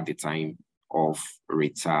retiree at the time of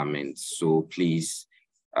retirement. So please,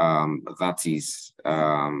 that is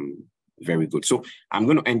very good. So I'm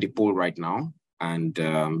going to end the poll right now, and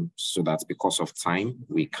so that because of time,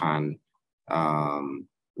 we can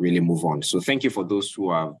really move on. So thank you for those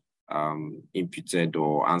who have imputed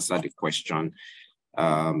or answered the question.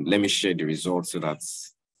 Let me share the results so that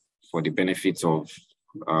for the benefit of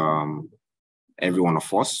every one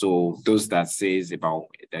of us. So those that says about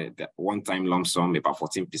the one-time lump sum, about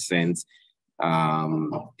 14%,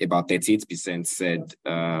 about 38% said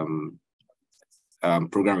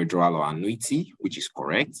program withdrawal or annuity, which is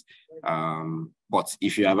correct. But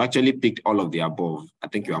if you have actually picked all of the above, I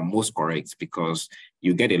think you are most correct, because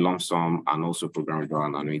you get a lump sum and also program withdrawal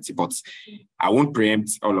and annuity. But I won't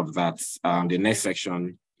preempt all of that. The next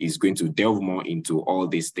section is going to delve more into all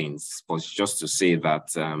these things, but just to say that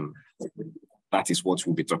that is what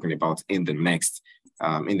we'll be talking about in the next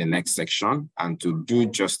section. And to do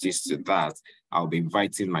justice to that, I'll be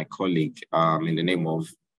inviting my colleague in the name of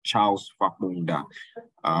Charles Fakunda.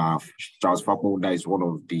 Charles Fakunda is one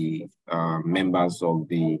of the members of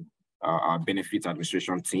the benefit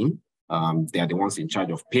administration team. They are the ones in charge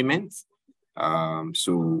of payments.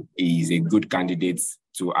 So he is a good candidate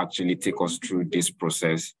to actually take us through this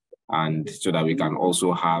process, and so that we can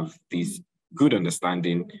also have this good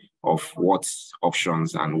understanding of what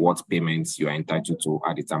options and what payments you are entitled to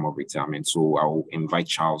at the time of retirement. So I will invite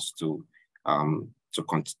Charles to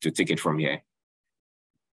take it from here.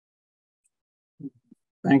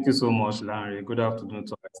 Thank you so much, Larry. Good afternoon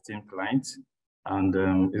to our esteemed clients, and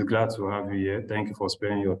it's glad to have you here. Thank you for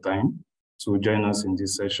spending your time to join us in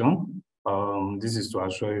this session. This is to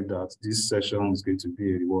assure you that this session is going to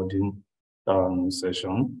be a rewarding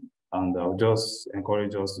session, and I'll just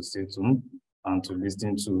encourage us to stay tuned and to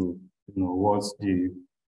listen to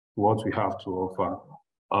what we have to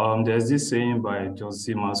offer. There's this saying by Joseph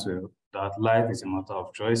C. Maxwell that life is a matter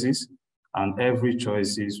of choices, and every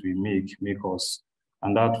choices we make us.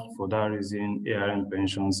 And that, for that reason, ARM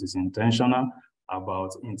Pensions is intentional about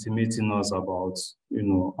intimating us about,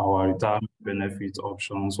 our retirement benefit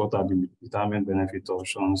options, what are the retirement benefit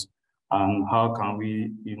options, and how can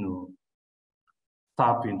we,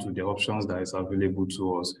 tap into the options that is available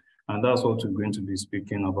to us. And that's what we're going to be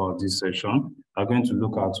speaking about this session. We're going to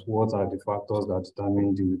look at what are the factors that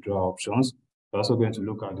determine the withdrawal options. We're also going to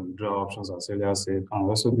look at the withdrawal options, as earlier said, and we're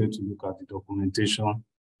also going to look at the documentation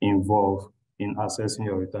involved in assessing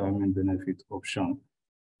your retirement benefit option.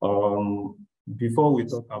 Before we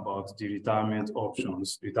talk about the retirement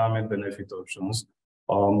benefit options,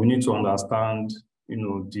 we need to understand,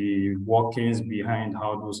 the workings behind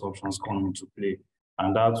how those options come into play.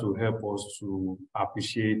 And that will help us to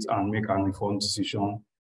appreciate and make an informed decision,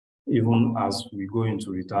 even as we go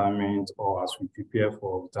into retirement or as we prepare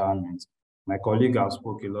for retirement. My colleague has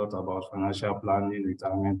spoke a lot about financial planning,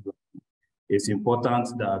 retirement planning. It's important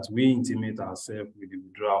that we intimate ourselves with the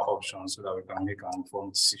withdrawal options so that we can make an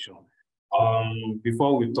informed decision.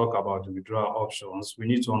 Before we talk about the withdrawal options, we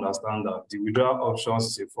need to understand that the withdrawal options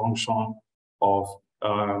is a function of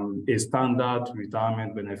a standard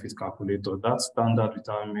retirement benefit calculator. That standard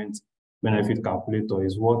retirement benefit calculator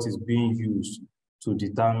is what is being used to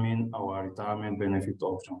determine our retirement benefit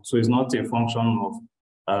option. So it's not a function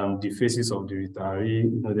of the faces of the retiree.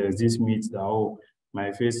 You know, there's this myth that, oh,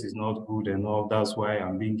 my face is not good enough, that's why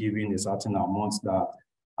I'm being given a certain amount that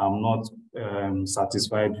I'm not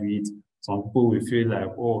satisfied with. Some people will feel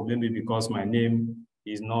like, oh, maybe because my name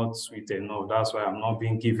is not sweet enough, that's why I'm not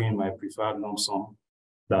being given my preferred lump sum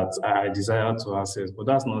that I desire to access. But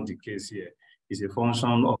that's not the case here. It's a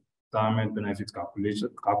function of retirement benefit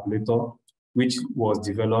calculator, which was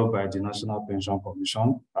developed by the National Pension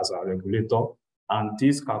Commission as a regulator. And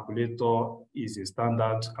this calculator is a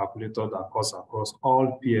standard calculator that cuts across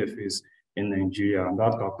all PFAs in Nigeria. And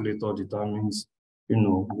that calculator determines, you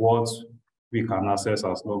know, what we can access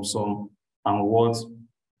as lump sum and what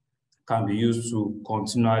can be used to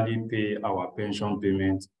continually pay our pension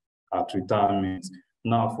payment at retirement.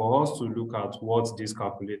 Now, for us to look at what this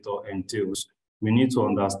calculator entails, we need to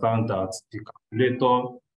understand that the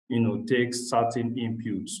calculator, you know, takes certain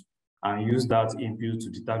inputs and use that input to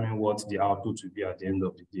determine what the output will be at the end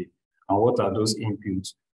of the day. And what are those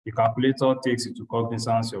inputs? The calculator takes into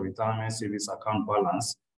cognizance your retirement savings account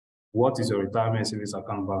balance. What is your retirement savings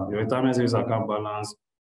account balance? Your retirement savings account balance,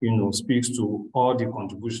 you know, speaks to all the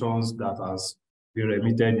contributions that has been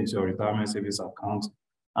remitted into your retirement savings account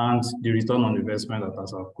and the return on investment that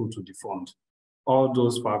has accrued to the fund. All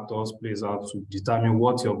those factors plays out to determine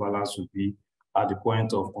what your balance would be at the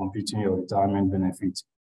point of computing your retirement benefit.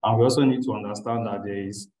 And we also need to understand that there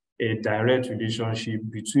is a direct relationship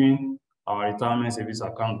between our retirement savings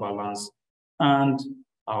account balance and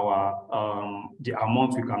our the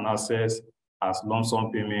amount we can access as lump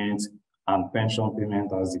sum payments and pension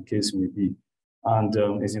payment, as the case may be. And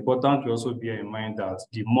it's important to also bear in mind that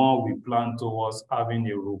the more we plan towards having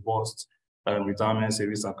a robust retirement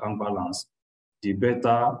savings account balance, the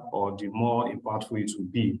better or the more impactful it will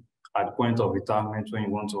be at the point of retirement when you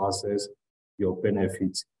want to access your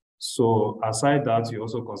benefits. So aside that, you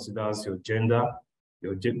also consider your gender,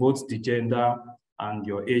 both the gender and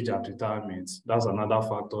your age at retirement. That's another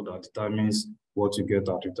factor that determines what you get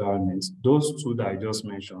at retirement. Those two that I just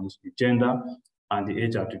mentioned, the gender and the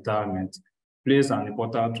age at retirement, plays an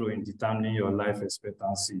important role in determining your life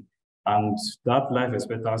expectancy. And that life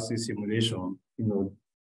expectancy simulation, you know,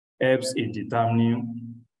 helps in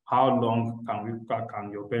determining how long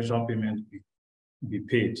can your pension payment be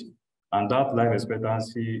paid. And that life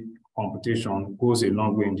expectancy computation goes a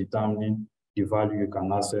long way in determining the value you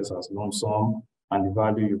can access as lump sum and the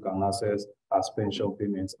value you can access as pension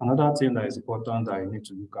payments. Another thing that is important that you need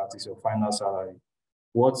to look at is your final salary.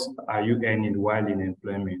 What are you earning while in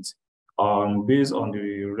employment? Based on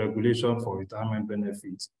the regulation for retirement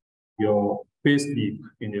benefits, your pay slip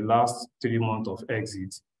in the last 3 months of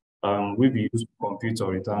exit will be used to compute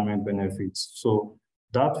your retirement benefits. So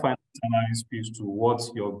that final salary speaks to what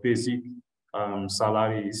your basic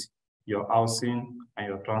salary is, your housing, and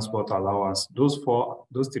your transport allowance. Those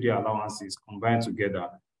three allowances combine together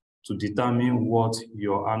to determine what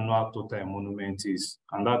your annual total emolument is.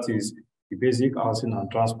 And that is the basic housing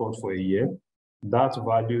and transport for a year. That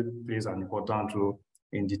value plays an important role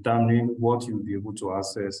in determining what you'll be able to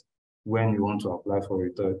access when you want to apply for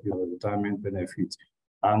your retirement benefit.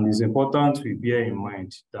 And it's important to bear in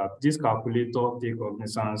mind that this calculator takes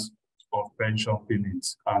cognizance of pension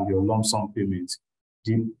payments and your lump sum payments.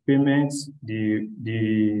 The payments,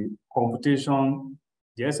 the computation,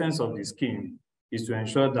 the essence of the scheme is to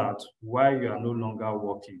ensure that while you are no longer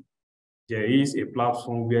working, there is a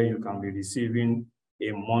platform where you can be receiving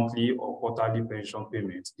a monthly or quarterly pension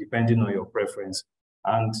payment, depending on your preference.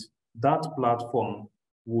 And that platform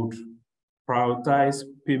would prioritize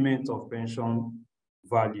payment of pension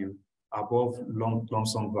value above lump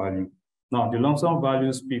sum value. Now, the lump sum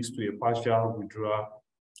value speaks to a partial withdrawal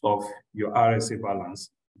of your RSA balance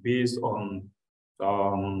based on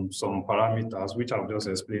some parameters, which I've just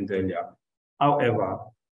explained earlier. However,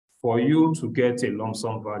 for you to get a lump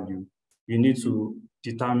sum value, you need to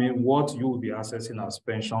determine what you will be accessing as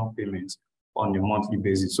pension payments on a monthly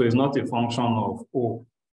basis. So it's not a function of,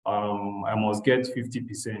 I must get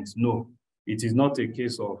 50%. No, it is not a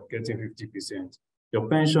case of getting 50%. Your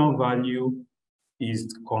pension value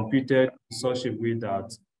is computed in such a way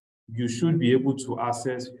that you should be able to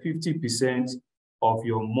access 50% of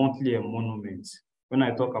your monthly emolument. When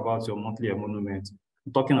I talk about your monthly emolument,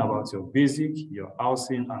 I'm talking about your basic, your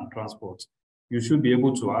housing, and transport. You should be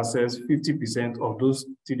able to access 50% of those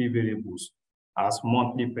three variables as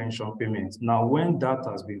monthly pension payments. Now, when that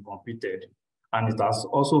has been computed, and it has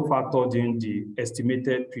also factored in the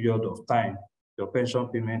estimated period of time your pension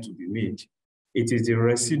payment will be made, it is the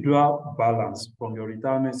residual balance from your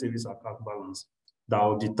retirement savings account balance that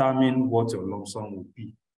will determine what your lump sum will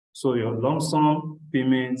be So your lump sum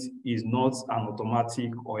payment is not an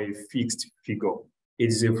automatic or a fixed figure. It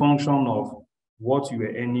is a function of what you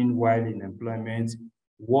are earning while in employment,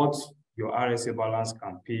 what your RSA balance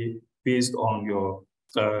can pay based on your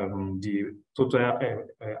the total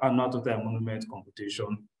annual total emolument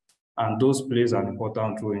computation, and those plays an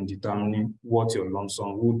important role in determining what your lump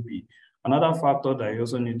sum would be. Another factor that you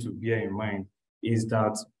also need to bear in mind is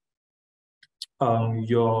that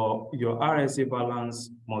your RSA balance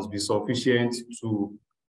must be sufficient to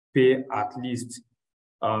pay at least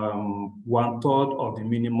 1/3 of the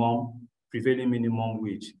prevailing minimum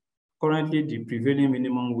wage. Currently, the prevailing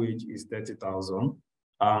minimum wage is 30,000,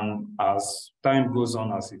 and as time goes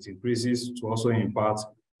on, as it increases, to also impact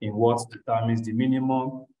in what determines the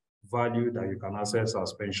minimum value that you can access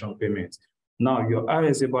as pension payment. Now, your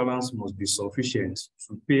RSA balance must be sufficient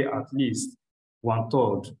to pay at least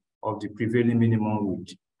 1/3 of the prevailing minimum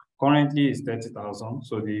wage. Currently, it's 30,000,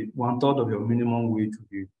 so the 1/3 of your minimum wage will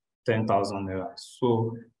be 10,000 naira.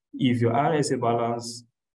 So if your RSA balance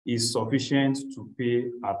is sufficient to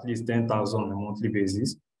pay at least 10,000 on a monthly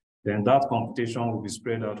basis, then that computation will be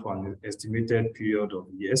spread out for an estimated period of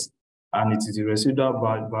years, and it is the residual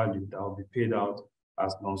value that will be paid out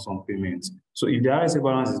as lump sum payment. So if the RSA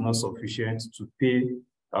balance is not sufficient to pay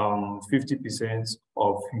 50%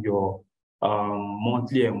 of your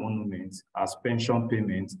monthly emolument as pension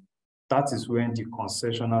payment, that is when the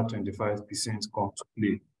concessional 25% comes to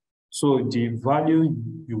play. So the value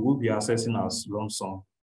you will be assessing as lump sum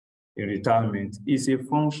in retirement is a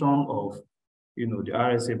function of the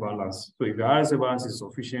RSA balance. So if the RSA balance is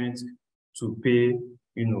sufficient to pay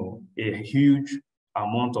a huge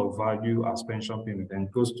amount of value as pension payment, then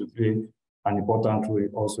it goes to play an important role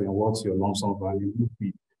also in what your lump sum value would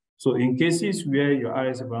be. So in cases where your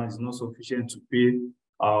RSA balance is not sufficient to pay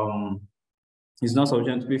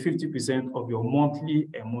 50% of your monthly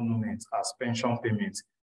emolument as pension payment,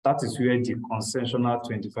 that is where the concessional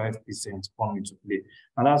 25% come into play.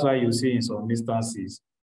 And that's why you see in some instances,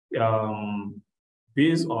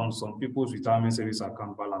 based on some people's retirement savings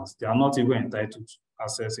account balance, they are not even entitled to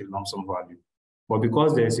access a lump sum value. But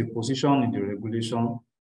because there is a position in the regulation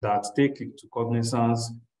that take into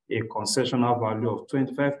cognizance a concessional value of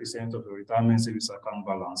 25% of the retirement savings account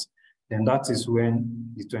balance, then that is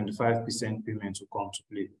when the 25% payment will come to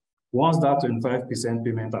play. Once that 25%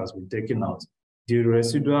 payment has been taken out, the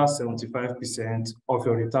residual 75% of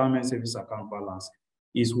your retirement savings account balance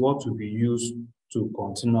is what will be used to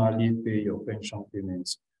continually pay your pension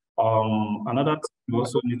payments. Another thing you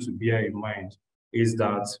also need to bear in mind is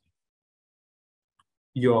that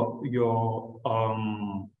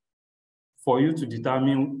for you to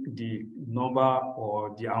determine the number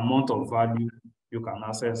or the amount of value you can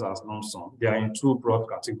access as lump sum, they are in two broad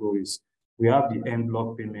categories. We have the en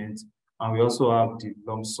bloc payment, and we also have the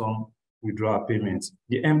lump sum withdrawal payment.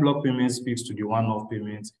 The en bloc payment speaks to the one-off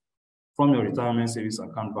payment from your retirement savings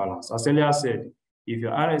account balance. As earlier said, if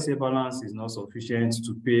your RSA balance is not sufficient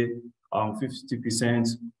to pay 50%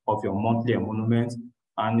 of your monthly emolument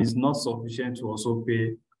and is not sufficient to also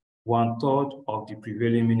pay 1/3 of the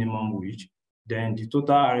prevailing minimum wage, then the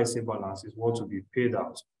total RSA balance is what will be paid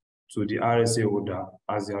out to the RSA holder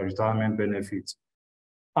as their retirement benefit.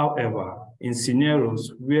 However, in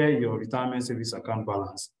scenarios where your retirement savings account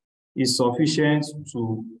balance is sufficient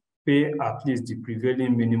to pay at least the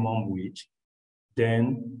prevailing minimum wage,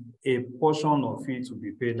 then a portion of it will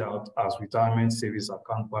be paid out as retirement savings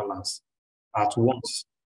account balance at once.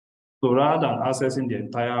 So rather than accessing the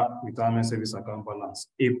entire retirement savings account balance,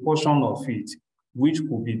 a portion of it, which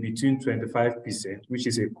could be between 25%, which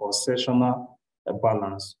is a concessional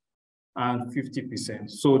balance, and 50%.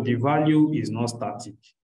 So the value is not static.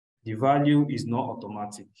 The value is not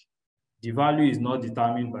automatic. The value is not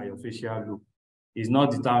determined by your facial look. It's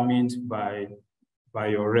not determined by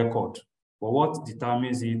your record. But what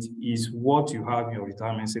determines it is what you have in your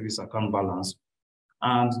retirement savings account balance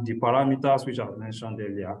and the parameters which I've mentioned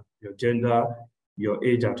earlier, your gender, your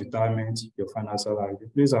age at retirement, your final salary.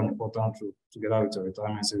 It plays an important role together with your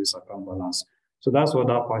retirement savings account balance. So that's what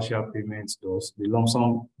that partial payment does, the lump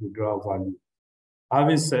sum withdrawal value.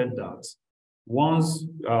 Having said that, once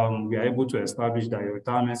we are able to establish that your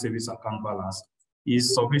retirement savings account balance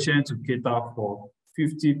is sufficient to cater for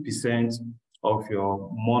 50% of your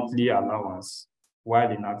monthly allowance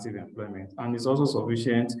while in active employment, and it's also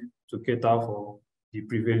sufficient to cater for the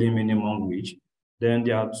prevailing minimum wage, then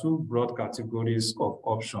there are two broad categories of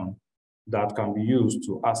options that can be used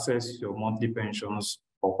to access your monthly pensions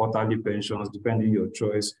or quarterly pensions, depending on your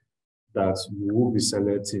choice that you will be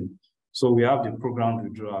selecting. So we have the program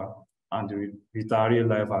withdrawal and the retiree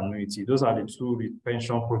life annuity. Those are the two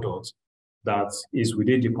pension products that is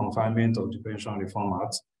within the confinement of the Pension Reform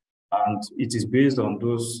Act, and it is based on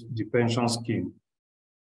the pension scheme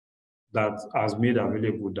that has made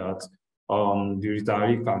available that the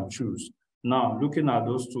retiree can choose. Now, looking at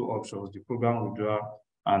those two options, the program withdrawal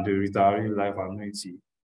and the retiree life annuity,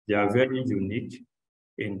 they are very unique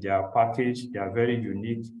in their package. They are very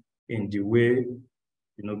unique in the way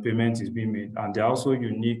payment is being made, and they're also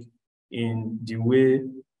unique in the way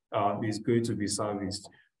it's going to be serviced.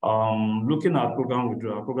 Looking at program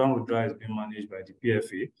withdrawal is being managed by the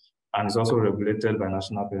PFA and is also regulated by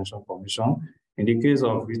National Pension Commission. In the case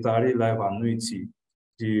of retiree life annuity,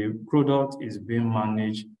 the product is being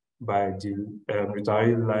managed by the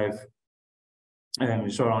retiree life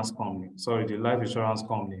insurance company, the life insurance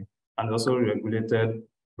company, and also regulated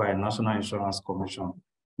by National Insurance Commission.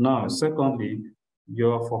 Now, secondly,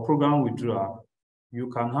 for program withdrawal, you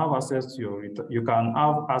can have access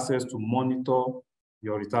to monitor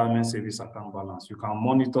your retirement savings account balance. You can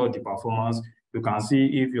monitor the performance. You can see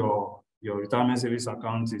if your retirement savings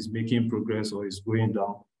account is making progress or is going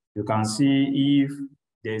down. You can see if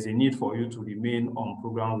there's a need for you to remain on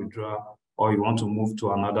program withdrawal or you want to move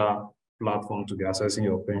to another platform to be accessing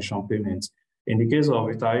your pension payments. In the case of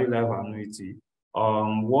retiree life annuity,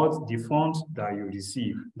 what the fund that you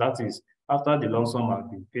receive, that is, after the lump sum has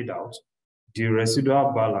been paid out, the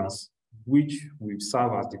residual balance, which will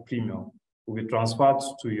serve as the premium, will be transferred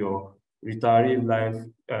to your retiree life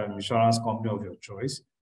insurance company of your choice.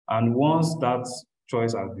 And once that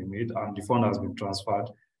choice has been made and the fund has been transferred,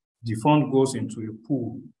 the fund goes into a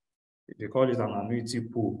pool. They call it an annuity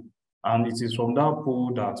pool. And it is from that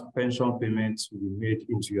pool that pension payments will be made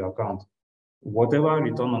into your account. Whatever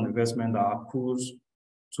return on investment that accrues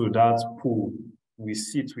to that pool, we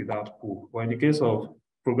sit with that pool. But in the case of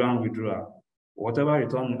program withdrawal, whatever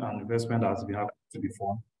return on investment that has been happening to the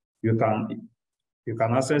fund, you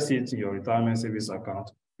can access it in your retirement savings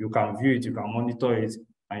account. You can view it, you can monitor it,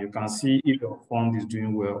 and you can see if your fund is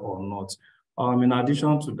doing well or not. In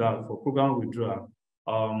addition to that, for program withdrawal,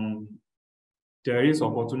 there is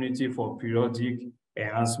opportunity for periodic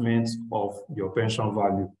enhancement of your pension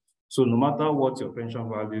value. So no matter what your pension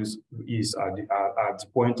values is at the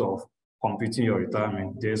point of completing your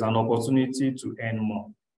retirement, there's an opportunity to earn more.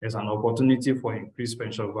 There's an opportunity for increased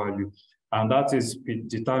pension value. And that is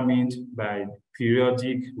determined by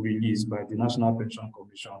periodic release by the National Pension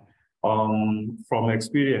Commission. From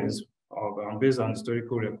experience, and based on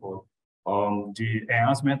historical record, the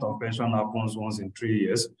enhancement of pension happens once in 3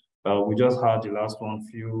 years. We just had the last one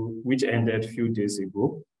which ended a few days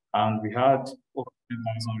ago, and we had over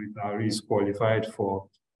 10,000 retirees qualified for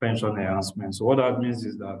pension enhancement. So what that means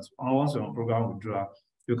is that once you're on program withdrawal,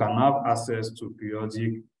 you can have access to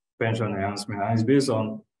periodic pension enhancement, and it's based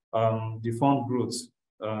on the fund growth,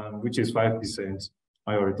 which is 5%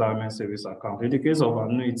 on your retirement savings account. In the case of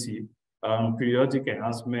annuity, periodic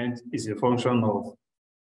enhancement is a function of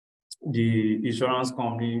the insurance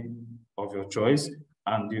company of your choice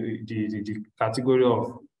and the category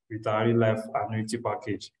of retiree life annuity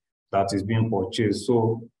package that is being purchased.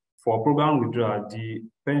 So for program withdrawal, the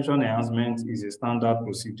pension enhancement is a standard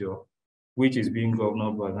procedure, which is being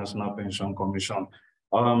governed by the National Pension Commission.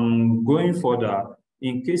 Going further,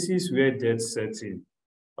 in cases where death sets in,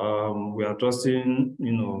 we are trusting,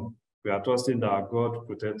 that God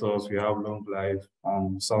protect us, we have long life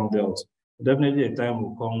and sound health. Definitely a time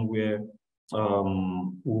will come where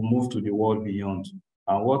we'll move to the world beyond,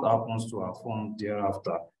 and what happens to our fund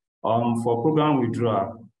thereafter. For program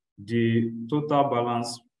withdrawal, the total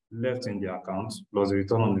balance left in the account plus the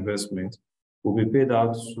return on investment will be paid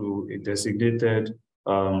out to a designated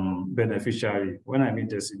beneficiary. When I mean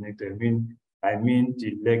designated, I mean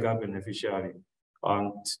the legal beneficiary.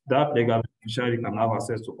 And that legal beneficiary can have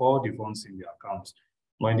access to all the funds in the account.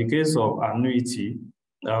 But in the case of annuity,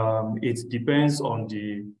 it depends on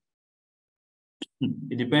the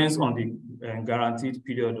guaranteed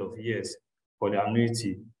period of years for the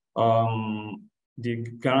annuity. The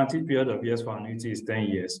guaranteed period of years for annuity is 10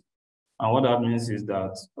 years. And what that means is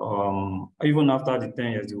that even after the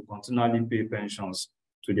 10 years, they will continually pay pensions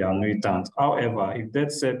to the annuitant. However, if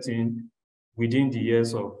death sets in within the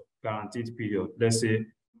years of guaranteed period, let's say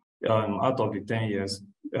out of the 10 years,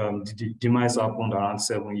 the demise happened around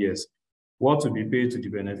 7 years, what will be paid to the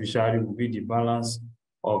beneficiary will be the balance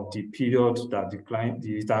of the period that the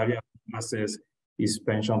retiree access his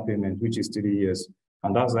pension payment, which is 3 years.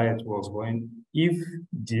 And that's how it works. When if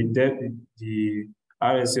the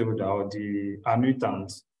RSA holder or the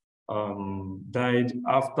annuitant died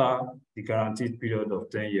after the guaranteed period of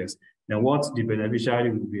 10 years, then what the beneficiary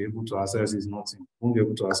will be able to access is nothing. Won't be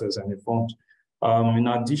able to access any fund. In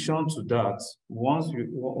addition to that, once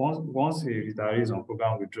a retiree is on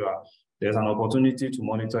program withdrawal, there's an opportunity to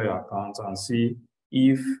monitor your account and see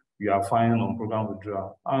if you are fine on program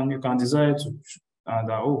withdrawal. And you can decide to,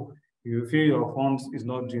 oh, you feel your funds is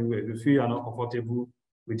not doing well, you feel you're not comfortable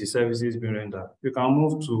with the services being rendered, you can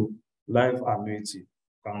move to life annuity.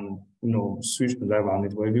 You can switch to life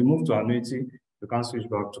annuity. But if you move to annuity, you can switch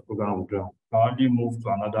back to program withdrawal. You can only move to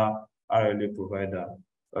another RLA provider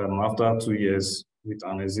after 2 years with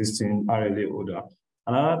an existing RLA holder.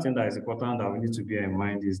 Another thing that is important that we need to bear in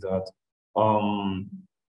mind is that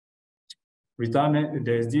retirement,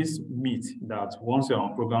 there's this myth that once you're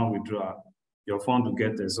on program withdrawal, your fund will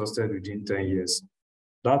get exhausted within 10 years.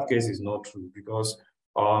 That case is not true, because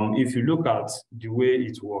if you look at the way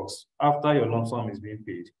it works, after your lump sum is being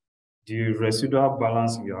paid, the residual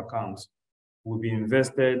balance in your account will be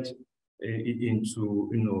invested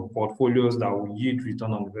into portfolios that will yield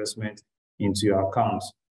return on investment into your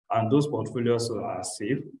accounts. And those portfolios are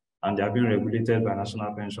safe and they are being regulated by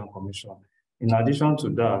National Pension Commission. In addition to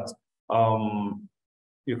that,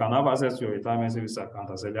 you can have access to your retirement savings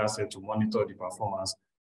account, as earlier said, to monitor the performance.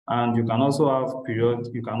 And you can also have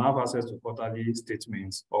access to quarterly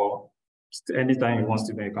statements, or anytime you want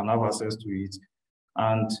statement, you can have access to it.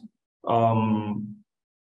 And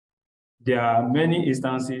there are many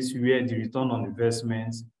instances where the return on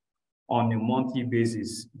investment on a monthly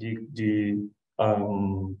basis, the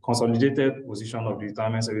consolidated position of the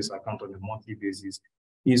retirement service account on a monthly basis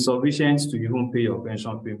is sufficient to even pay your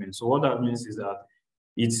pension payment. So what that means is that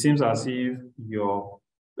it seems as if your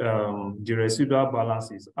the residual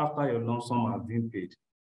balances after your lump sum has been paid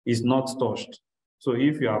is not touched. So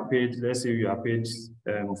if you are paid, let's say you are paid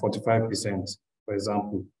 45%, for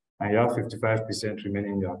example, and you have 55%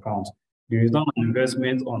 remaining in your account, the return on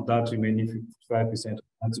investment on that remaining 55% on a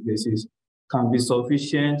monthly basis can be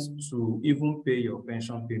sufficient to even pay your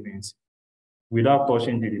pension payments without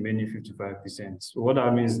touching the remaining 55%. So what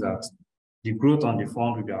that means is that the growth on the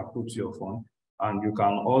fund will be accrued to your fund, and you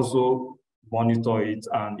can also monitor it,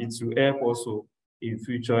 and it will help also in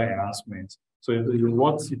future enhancements. So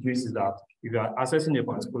what it means is that if you are assessing a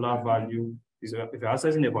particular value,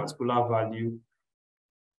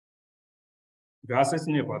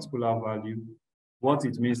 what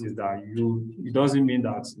it means is that it doesn't mean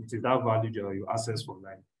that it is that value that you assess for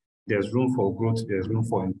life. There's room for growth, there's room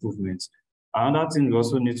for improvement. Another thing we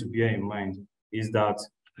also need to bear in mind is that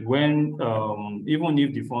when, even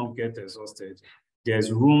if the fund gets exhausted,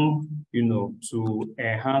 there's room, to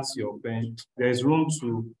enhance your pension. There's room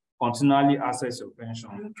to continually access your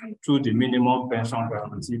pension through the minimum pension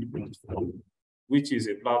guaranteed platform, which is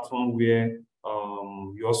a platform where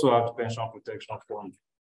you also have the pension protection fund,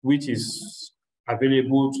 which is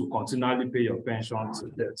available to continually pay your pension to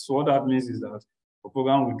death. So what that means is that for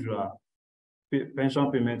program withdrawal,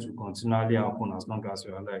 pension payments will continually happen as long as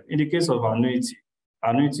you're alive. In the case of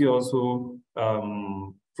annuity also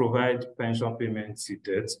provide pension payments to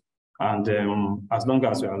death, and as long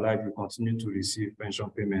as you're alive, you continue to receive pension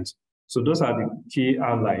payments. So those are the key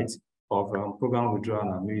highlights of program withdrawal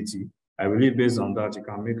and annuity. I believe based on that, you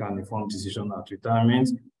can make an informed decision at retirement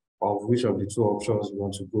of which of the two options you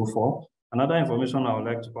want to go for. Another information I would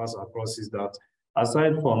like to pass across is that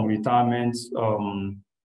aside from retirement,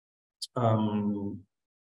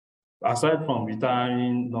 aside from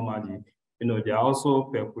retiring normally, there are also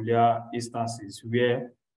peculiar instances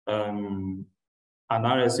where an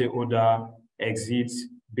RSA holder exits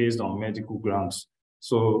based on medical grounds.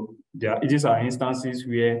 So these are instances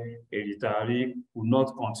where a retiree will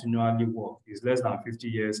not continually work. It's less than 50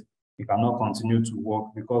 years, he cannot continue to work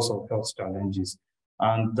because of health challenges.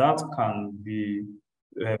 And that can be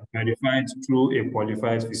verified through a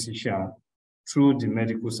qualified physician through the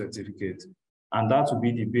medical certificate. And that will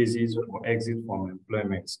be the basis for exit from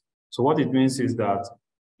employment. So what it means is that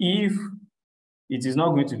if it is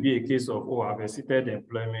not going to be a case of, oh, I've exited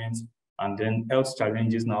employment and then health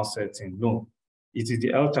challenges now set in. No, it is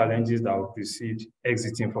the health challenges that will precede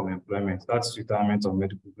exiting from employment. That's retirement on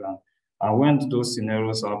medical ground. And when those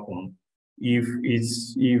scenarios happen, if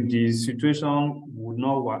the situation would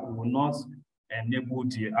not enable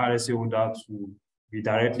the RSA holder to be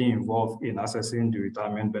directly involved in accessing the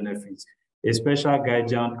retirement benefits, a special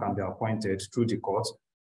guardian can be appointed through the court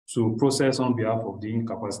to process on behalf of the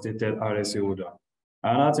incapacitated RSA holder.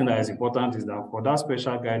 Another thing that is important is that for that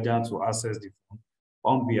special guardian to access the fund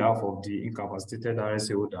on behalf of the incapacitated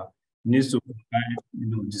RSA holder, needs to provide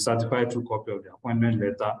the certified true copy of the appointment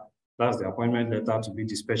letter. That's the appointment letter to be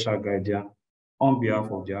the special guardian on behalf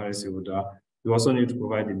of the RSA holder. You also need to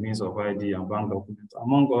provide the means of ID and bank documents,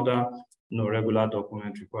 among other regular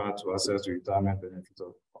documents required to access the retirement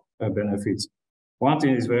benefits. One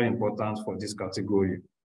thing is very important for this category.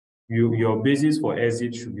 Your basis for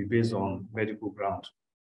exit should be based on medical ground,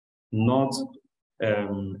 not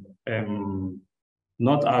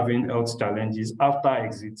having health challenges after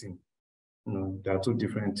exiting. There are two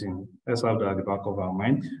different things. Let's have that at the back of our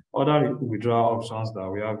mind. Other withdrawal options that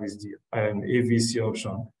we have is the AVC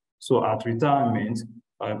option. So at retirement,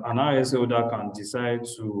 an RSA holder can decide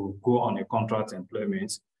to go on a contract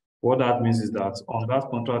employment. What that means is that on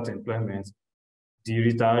that contract employment, the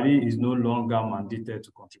retiree is no longer mandated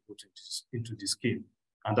to contribute into the scheme.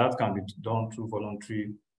 And that can be done through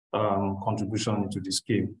voluntary contribution into the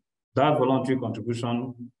scheme. That voluntary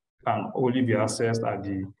contribution can only be accessed at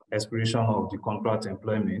the expiration of the contract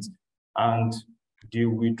employment. And the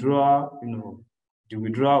withdrawal, will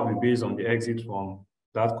be based on the exit from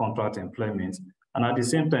that contract employment. And at the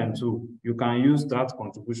same time too, you can use that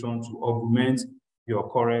contribution to augment your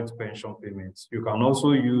current pension payments. You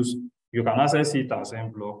can access it as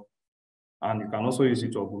en bloc, and you can also use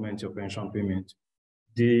it to augment your pension payment.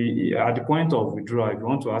 At the point of withdrawal, if you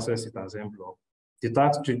want to access it as en bloc, the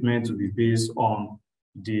tax treatment will be based on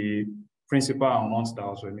the principal amount that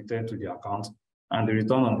was remitted to the account and the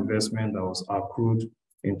return on investment that was accrued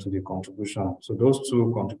into the contribution. So those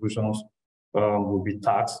two contributions will be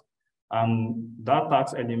taxed. And that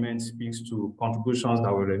tax element speaks to contributions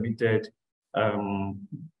that were remitted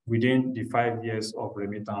within the 5 years of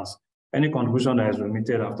remittance. Any contribution that is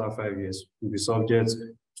remitted after 5 years will be subject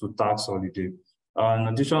to tax holiday. In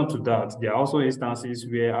addition to that, there are also instances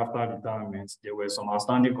where after retirement, there were some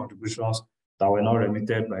outstanding contributions that were not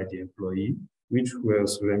remitted by the employee, which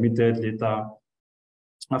was remitted later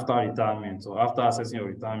after retirement or after accessing your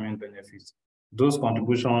retirement benefits. Those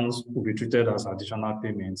contributions will be treated as additional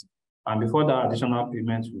payments. And before that additional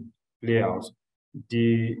payment will play out,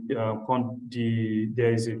 there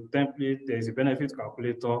is a template, there is a benefit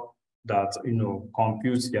calculator that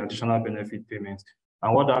computes the additional benefit payments.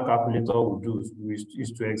 And what that calculator will do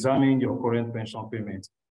is to examine your current pension payment.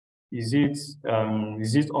 Is it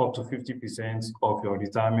up to 50% of your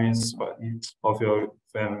retirement, of your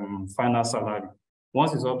final salary?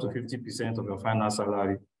 Once it's up to 50% of your final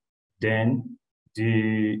salary, then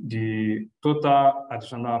the total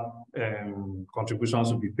additional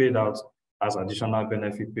contributions will be paid out as additional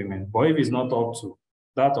benefit payment. But if it's not up to,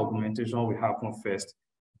 that augmentation will happen first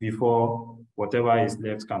before whatever is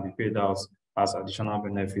left can be paid out as additional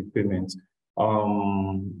benefit payment.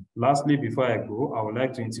 Lastly, before I go, I would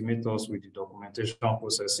like to intimate us with the documentation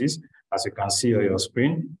processes. As you can see on your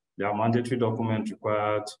screen, there are mandatory documents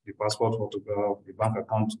required: the passport photograph, the bank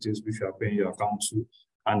account details which you are paying your account to,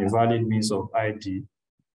 and a valid means of ID,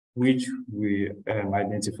 which we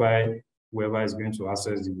identify whoever is going to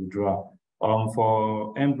access the withdrawal.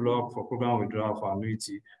 For en bloc, for program withdrawal, for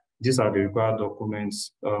annuity, these are the required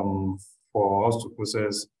documents for us to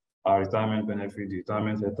process our retirement benefit. The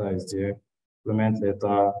retirement letter is there, implement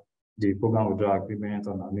letter, the program withdrawal agreement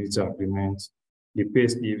and annuity agreement. The pay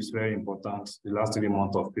slip is very important, the last 3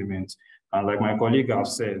 months of payment. And like my colleague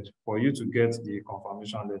has said, for you to get the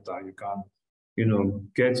confirmation letter, you can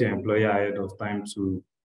get your employer ahead of time to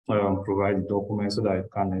provide the documents so that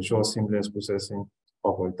it can ensure seamless processing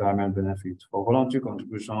of retirement benefit. For voluntary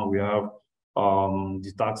contribution, we have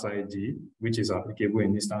the tax ID, which is applicable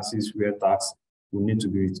in instances where tax will need to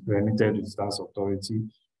be remitted to the tax authority.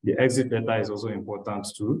 The exit letter is also important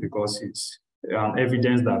too, because it's an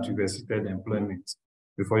evidence that you've exited employment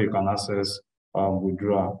before you can access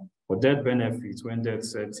withdrawal. For death benefits, when death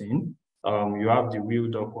sets in, you have the will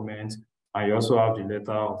document, and you also have the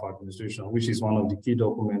letter of administration, which is one of the key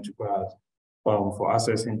documents required for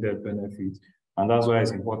accessing death benefits. And that's why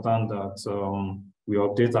it's important that we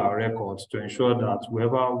update our records to ensure that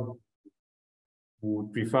whoever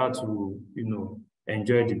would prefer to,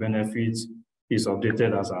 enjoy the benefits is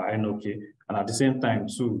updated as our NOK. And at the same time,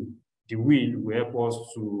 too, the will help us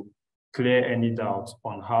to clear any doubt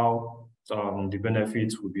on how the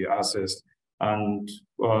benefits will be accessed. And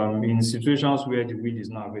in situations where the will is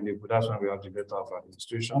not available, that's when we have the letter of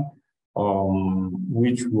administration,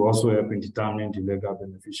 which will also help in determining the legal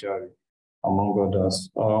beneficiary, among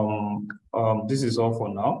others. This is all for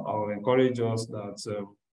now. I will encourage us that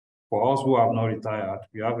for us who have not retired,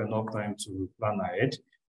 we have enough time to plan ahead.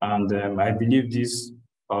 And I believe this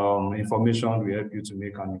information will help you to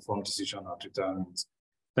make an informed decision at retirement.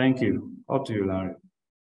 Thank you. Up to you, Larry.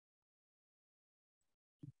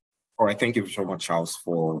 All right, thank you so much, Charles,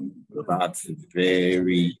 for that.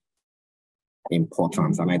 Very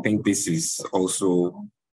important. And I think this is also,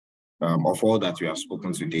 of all that we have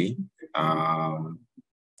spoken today,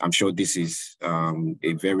 I'm sure this is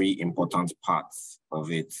a very important part of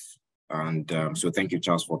it. And so thank you,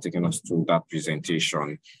 Charles, for taking us through that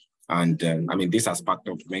presentation. And I mean, this has sparked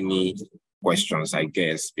up many questions, I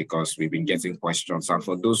guess, because we've been getting questions. And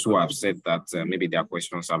for those who have said that maybe their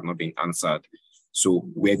questions have not been answered, so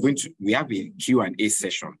we have a Q&A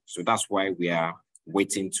session. So that's why we are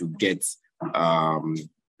waiting to get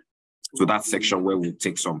to that section where we'll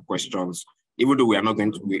take some questions. Even though we are not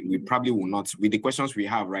going to, we probably will not, with the questions we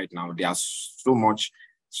have right now, there are so much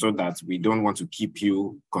so that we don't want to keep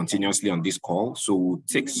you continuously on this call. So we'll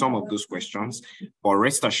take some of those questions, but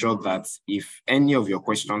rest assured that if any of your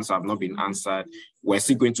questions have not been answered, we're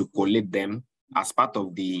still going to collate them as part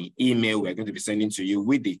of the email we're going to be sending to you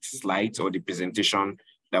with the slides or the presentation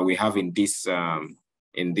that we have in this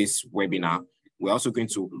webinar. We're also going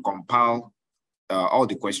to compile all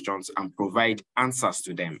the questions and provide answers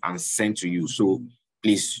to them and send to you. So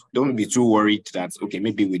please don't be too worried that, okay,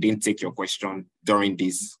 maybe we didn't take your question during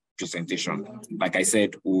this presentation. Like I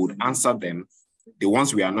said, we would answer them. The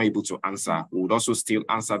ones we are not able to answer, we would also still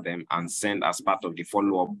answer them and send as part of the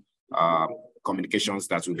follow-up communications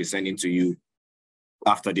that we'll be sending to you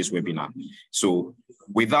after this webinar. So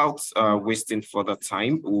without wasting further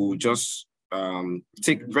time, we'll just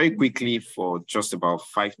take very quickly for just about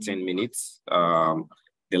 5-10 minutes,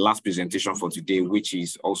 the last presentation for today, which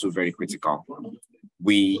is also very critical.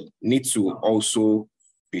 We need to also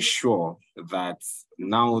be sure that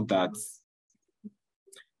now that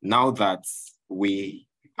we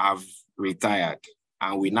have retired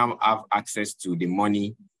and we now have access to the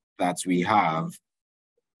money that we have,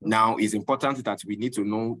 now it's important that we need to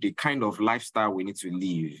know the kind of lifestyle we need to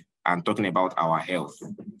live. And talking about our health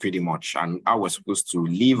pretty much and how we're supposed to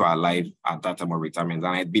live our life at that time of retirement.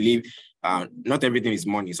 And I believe not everything is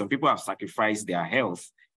money. Some people have sacrificed their health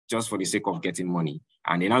just for the sake of getting money,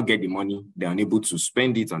 and they now get the money, they're unable to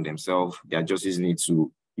spend it on themselves. They're just using it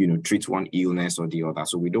to, treat one illness or the other.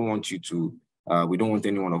 So we don't want we don't want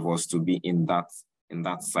any one of us to be in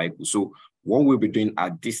that cycle. So what we'll be doing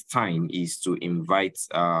at this time is to invite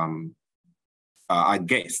our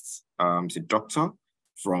guests, the doctor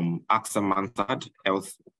from AXA Mansard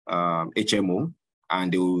Health HMO,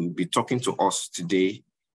 and they will be talking to us today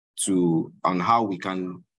on how we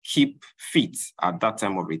can keep fit at that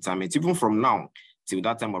time of retirement, even from now till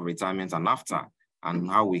that time of retirement and after, and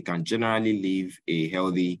how we can generally live a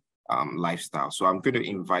healthy lifestyle. So I'm going to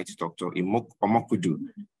invite Dr. Omokudu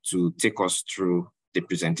to take us through the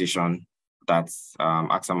presentation that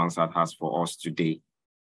AXA Mansard has for us today.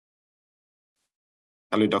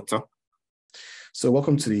 Hello, Doctor. So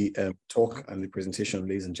welcome to the talk and the presentation,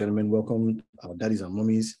 ladies and gentlemen. Welcome our daddies and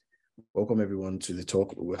mummies. Welcome everyone to the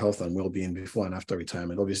talk with health and well-being before and after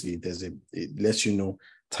retirement. Obviously, it lets you know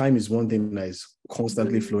time is one thing that is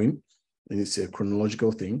constantly flowing, and it's a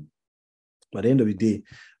chronological thing. But at the end of the day,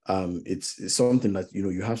 it's something that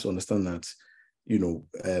you have to understand that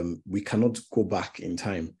we cannot go back in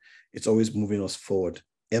time. It's always moving us forward,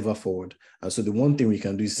 ever forward. And so the one thing we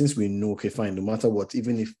can do is, since we know, okay, fine, no matter what,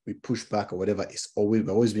 even if we push back or whatever, we're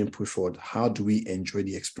always being pushed forward. How do we enjoy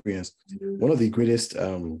the experience? One of the greatest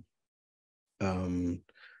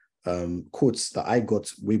quotes that I got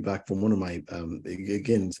way back from one of my,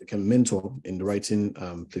 again, like a mentor in the writing,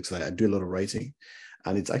 because I do a lot of writing,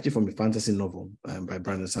 and it's actually from a fantasy novel by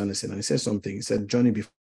Brandon Sanderson. And he says something, he said, journey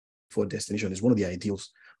before destination is one of the ideals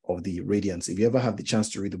of the Radiance. If you ever have the chance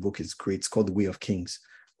to read the book, it's great. It's called The Way of Kings,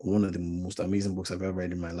 one of the most amazing books I've ever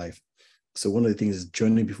read in my life. So one of the things is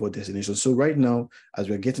journey before destination. So right now, as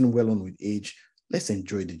we're getting well on with age, let's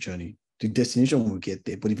enjoy the journey. The destination will get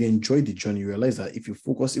there, but if you enjoy the journey, you realize that if you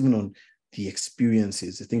focus even on the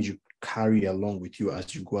experiences, the things you carry along with you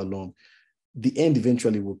as you go along, the end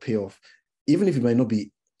eventually will pay off. Even if it might not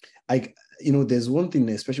be, there's one thing,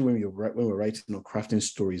 especially when we're writing or crafting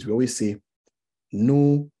stories, we always say,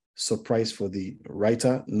 no surprise for the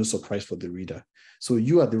writer, no surprise for the reader. So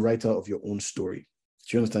you are the writer of your own story.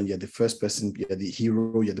 Do you understand? You're the first person, you're the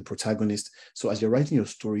hero, you're the protagonist. So as you're writing your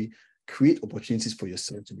story, create opportunities for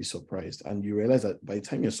yourself to be surprised. And you realize that by the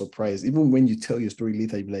time you're surprised, even when you tell your story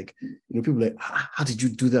later, you'll be like, people are like, how did you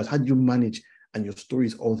do that? How did you manage? And your story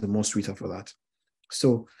is all the more sweeter for that.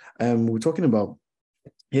 So we're talking about,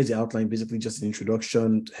 here's the outline, basically just an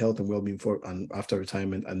introduction to health and well-being before and after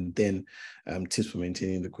retirement, and then tips for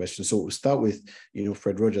maintaining the question. So we'll start with,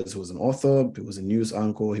 Fred Rogers, who was an author, he was a news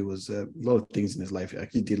anchor, he was a lot of things in his life. He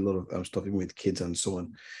actually did a lot of stuff even with kids and so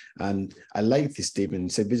on. And I like this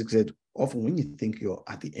statement. He said, often when you think you're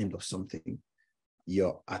at the end of something,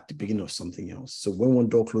 you're at the beginning of something else. So when one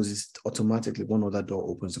door closes, automatically one other door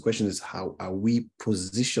opens. The question is, how are we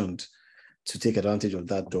positioned to take advantage of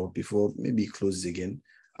that door before maybe it closes again?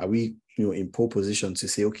 Are we, in pole position to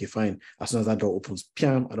say, okay, fine, as soon as that door opens,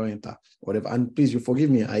 piam, I don't enter, whatever. And please, you forgive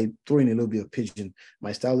me, I throw in a little bit of pidgin.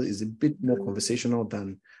 My style is a bit more conversational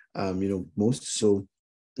than, most. So,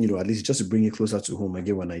 at least just to bring it closer to home,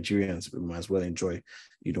 again, we're Nigerians, we might as well enjoy,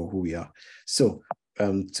 who we are. So,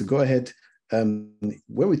 to go ahead, when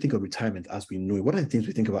we think of retirement as we know it, what are the things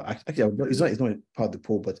we think about? Actually, it's not part of the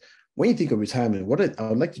poll, but when you think of retirement, I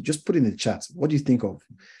would like to just put in the chat. What do you think of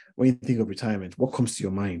when you think of retirement? What comes to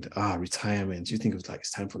your mind? Retirement. Do you think it's like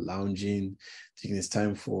it's time for lounging? Do you think it's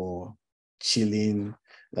time for chilling?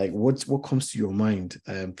 Like what comes to your mind?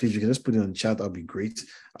 Please, you can just put it in the chat. That'll be great.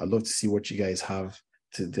 I'd love to see what you guys have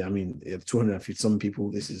today. I mean, 250 some people.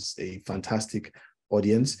 This is a fantastic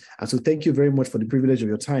audience. And so thank you very much for the privilege of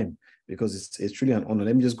your time, because it's truly an honor.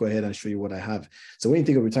 Let me just go ahead and show you what I have. So when you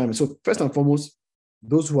think of retirement, so first and foremost,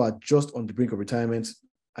 those who are just on the brink of retirement,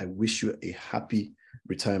 I wish you a happy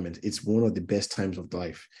retirement. It's one of the best times of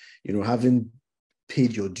life. Having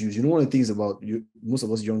paid your dues. One of the things about you, most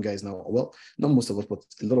of us young guys now, well, not most of us, but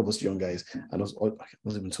a lot of us young guys, and I'm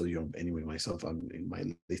not even so young anyway, myself, I'm in my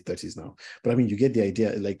late 30s now. But I mean, you get the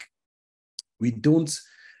idea, like,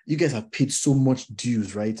 you guys have paid so much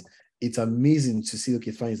dues, right? It's amazing to see,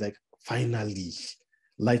 okay, fine, it's like, finally,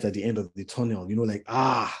 light at the end of the tunnel, like,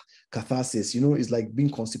 catharsis, it's like being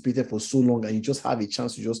constipated for so long and you just have a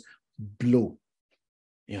chance to just blow.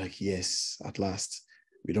 You're like, yes, at last,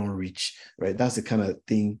 we don't reach, right? That's the kind of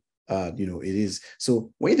thing, it is.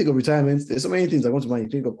 So when you think of retirement, there's so many things I want to mind.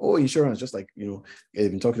 You think of, insurance, just like, you've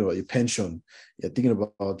been talking about your pension. You're thinking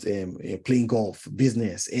about playing golf,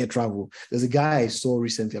 business, air travel. There's a guy I saw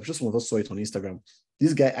recently, I'm sure some of us saw it on Instagram.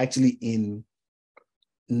 This guy actually in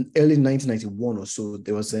early 1991 or so,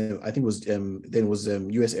 there was, I think it was, then it was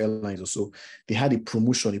US Airlines or so, they had a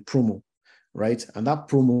promo, right? And that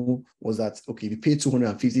promo was that, okay, if you pay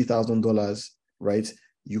 $250,000, right,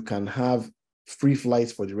 you can have free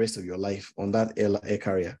flights for the rest of your life on that air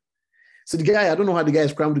carrier. So the guy, I don't know how the guy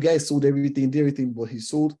scrambled, the guy sold everything, did everything, but he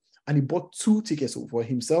sold, and he bought 2 tickets for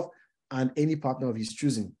himself and any partner of his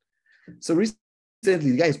choosing. So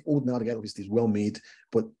recently, the guy is old now, the guy obviously is well made,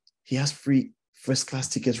 but he has free first-class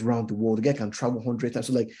tickets around the world. The guy can travel 100 times.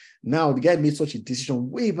 So like now the guy made such a decision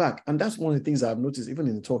way back. And that's one of the things I've noticed even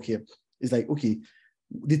in the talk here is like, okay,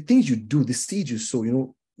 the things you do, the seeds you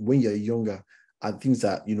sow, when you're younger are things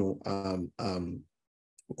that,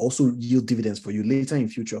 also yield dividends for you later in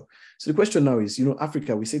future. So the question now is,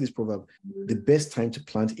 Africa, we say this proverb, the best time to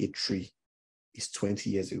plant a tree is 20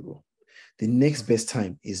 years ago. The next best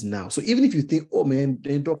time is now. So even if you think, oh man,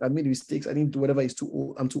 doc, I made mistakes, I didn't do whatever, it's too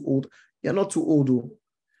old, I'm too old. You're not too old though.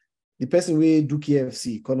 The person who do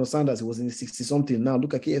KFC, Colonel Sanders, he was in the 60-something. Now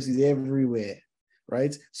look at KFCs everywhere,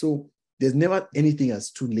 right? So there's never anything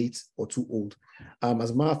as too late or too old.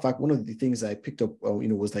 As a matter of fact, one of the things I picked up,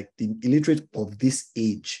 was like the illiterate of this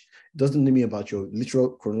age. It doesn't mean about your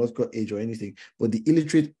literal chronological age or anything, but the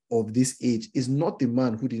illiterate of this age is not the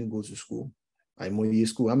man who didn't go to school. I'm only in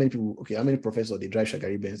school. How many people, how many professors, they drive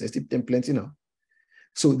Shagari Benz? There's still plenty now.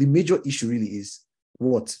 So the major issue really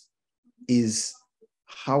is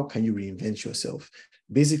how can you reinvent yourself?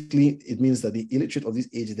 Basically, it means that the illiterate of this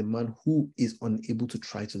age is the man who is unable to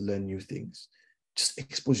try to learn new things. Just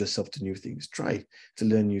expose yourself to new things. Try to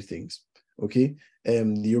learn new things. Okay.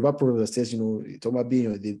 The Yoruba proverb that says, talk about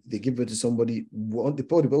being, they give it to somebody. What's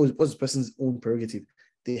the person's own prerogative?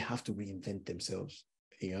 They have to reinvent themselves.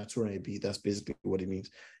 That's basically what it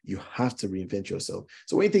means. You have to reinvent yourself.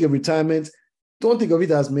 So when you think of retirement, don't think of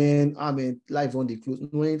it as, life on the close.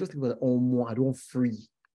 No, just think about, I don't free.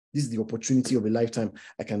 This is the opportunity of a lifetime.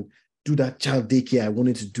 I can do that child daycare I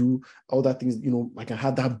wanted to do, all that things, I can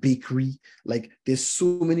have that bakery. Like there's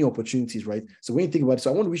so many opportunities, right? So when you think about it,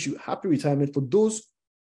 so I want to wish you happy retirement. For those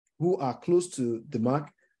who are close to the mark,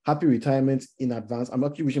 happy retirement in advance. I'm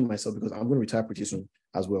actually wishing myself, because I'm going to retire pretty soon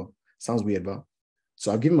as well. Sounds weird, but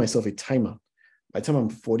so I've given myself a timer. By the time I'm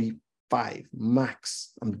 45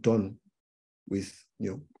 max, I'm done with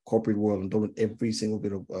corporate world. I'm done with every single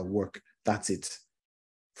bit of work. That's it.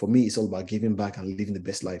 For me, it's all about giving back and living the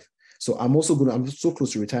best life. So I'm so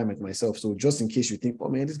close to retirement myself. So just in case you think, oh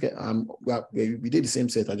man, this guy, we did the same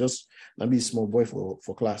set. I'm be a small boy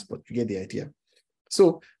for class, but you get the idea.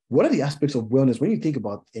 So what are the aspects of wellness when you think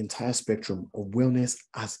about the entire spectrum of wellness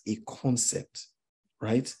as a concept,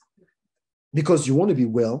 right? Because you want to be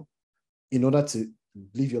well in order to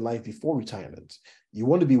live your life before retirement. You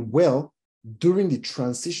want to be well during the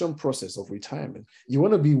transition process of retirement. You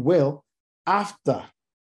want to be well after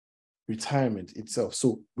retirement itself.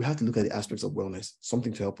 So we have to look at the aspects of wellness,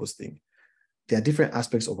 something to help us think. There are different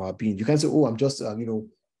aspects of our being. You can't say, oh, I'm just a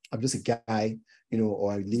guy,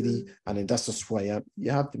 or a lady, and then that's just who I am.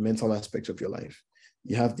 You have the mental aspect of your life.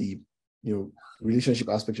 You have the, relationship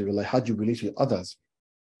aspect of your life. How do you relate with others?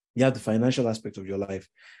 You have the financial aspect of your life,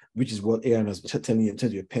 which is what Aaron was telling you in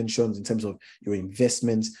terms of your pensions, in terms of your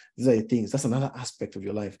investments. These are the things. That's another aspect of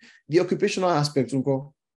your life. The occupational aspect,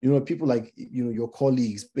 people like, your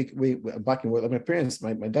colleagues, back in work, like my parents,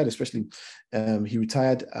 my dad especially, he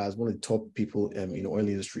retired as one of the top people in the oil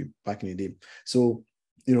industry back in the day. So,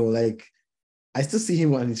 I still see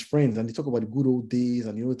him and his friends, and they talk about the good old days,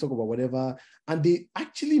 and they talk about whatever, and they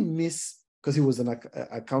actually miss, because he was an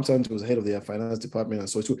accountant, he was head of their finance department, and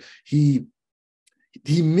so he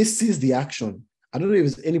misses the action. I don't know if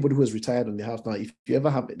it's anybody who has retired on the house now. If you ever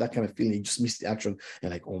have that kind of feeling, you just miss the action,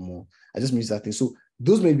 and like, oh no, I just miss that thing. So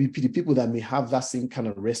those may be the people that may have that same kind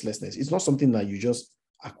of restlessness. It's not something that you just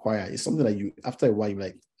acquire. It's something that you, after a while, you're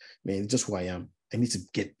like, man, it's just who I am. I need to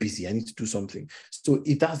get busy. I need to do something. So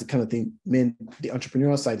if that's the kind of thing, man, the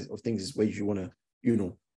entrepreneurial side of things is where you want to,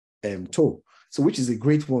 toe. So which is a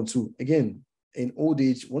great one too. Again, in old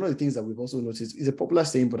age, one of the things that we've also noticed is a popular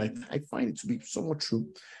saying, but I find it to be somewhat true.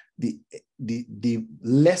 The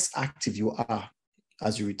less active you are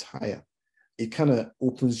as you retire, it kind of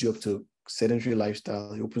opens you up to sedentary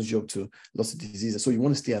lifestyle. It opens you up to lots of diseases. So you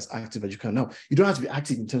want to stay as active as you can. Now, you don't have to be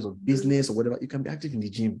active in terms of business or whatever. You can be active in the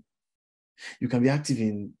gym. You can be active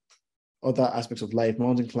in other aspects of life,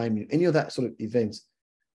 mountain climbing, any other sort of events.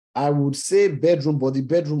 I would say bedroom, but the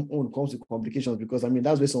bedroom own comes with complications, because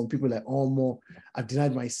that's where some people like, oh, more, I've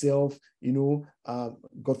denied myself,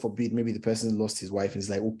 God forbid, maybe the person lost his wife and it's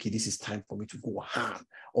like, okay, this is time for me to go hard.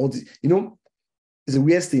 All this, it's a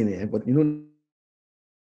weird thing here, but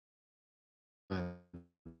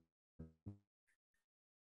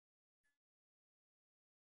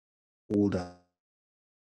older.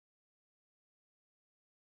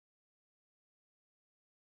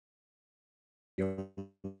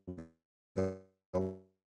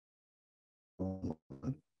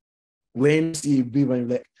 When you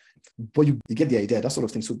like, but you get the idea, that sort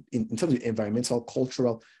of thing. So in terms of environmental,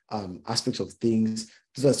 cultural aspects of things,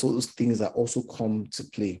 those are sort of things that also come to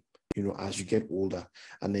play, as you get older.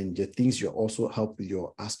 And then the things you also help with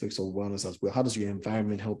your aspects of wellness as well. How does your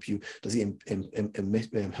environment help you? Does it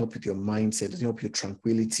help with your mindset? Does it help with your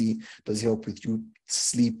tranquility? Does it help with you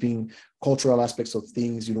sleeping? Cultural aspects of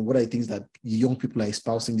things, what are the things that young people are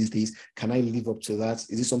espousing these days? Can I live up to that?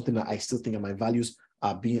 Is it something that I still think that my values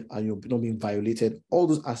are not being violated? All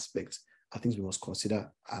those aspects are things we must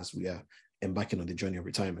consider as we are embarking on the journey of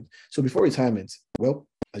retirement. So before retirement, well,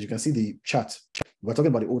 as you can see the chart, we're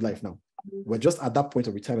talking about the old life now. We're just at that point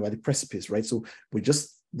of retirement, at the precipice, right? So we're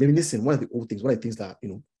just reminiscing what are the old things, what are the things that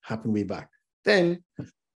happened way back. Then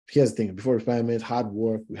here's the thing: before retirement, hard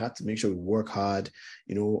work. We had to make sure we work hard.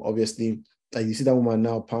 Obviously, like you see that woman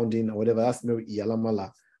now pounding or whatever. That's maybe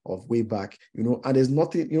Iyalamala of way back. And there's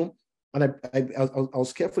nothing. And I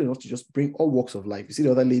was careful enough to just bring all walks of life. You see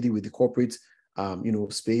the other lady with the corporate,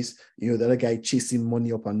 space. The other guy chasing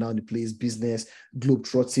money up and down the place, business, globe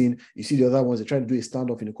trotting. You see the other ones, they're trying to do a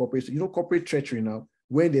standoff in the corporate. So, corporate treachery now,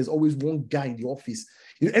 where there's always one guy in the office.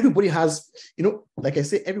 Everybody has, like I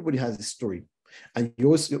say, everybody has a story. And we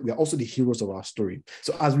are also the heroes of our story.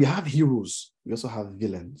 So as we have heroes, we also have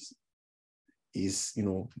villains.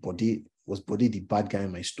 Was Bode the bad guy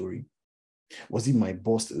in my story? Was he my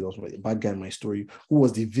boss? It was a bad guy in my story. Who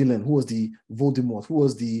was the villain? Who was the Voldemort? Who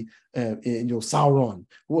was the Sauron?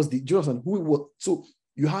 Who was the Jonathan? Who was? So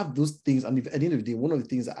you have those things, and at the end of the day, one of the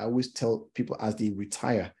things that I always tell people as they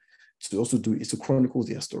retire to also do is to chronicle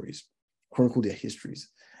their stories, chronicle their histories.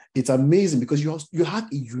 It's amazing because you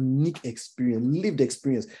have a unique experience, lived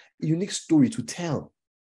experience, a unique story to tell.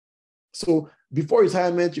 So before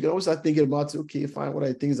retirement, you can always start thinking about, okay, fine, what are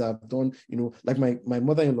the things I've done? Like my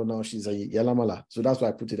mother-in-law now, she's a Yalamala. So that's why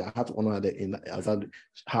I put it. I have to honor her as her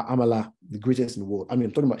Amala, the greatest in the world. I'm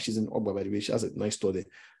talking about, she's in Ogba, by the way. She has a nice store there.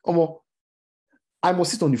 I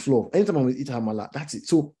must sit on the floor. Anytime I eat Amala, that's it.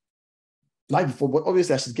 So like before, but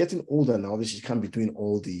obviously as she's getting older now, obviously she can't be doing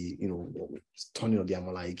all the, turning on the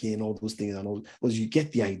Amala again, all those things and all, but you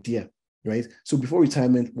get the idea. Right. So before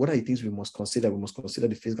retirement, what are the things we must consider? We must consider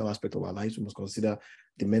the physical aspect of our lives. We must consider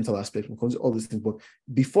the mental aspect. We must consider all these things. But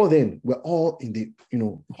before then, we're all in the,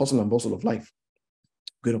 hustle and bustle of life,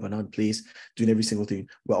 going up and down the place, doing every single thing.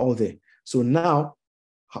 We're all there. So now,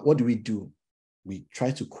 what do? We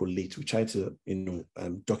try to collate. We try to,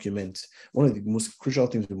 document. One of the most crucial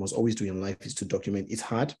things we must always do in life is to document. It's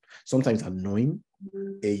hard. Sometimes annoying.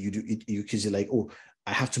 You do it. Because you're like, oh,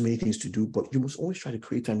 I have too many things to do, but you must always try to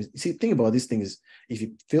create time. You see, the thing about this thing is, if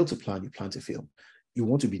you fail to plan, you plan to fail. You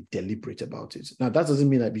want to be deliberate about it. Now, that doesn't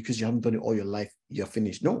mean that because you haven't done it all your life, you're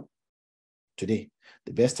finished. No. today.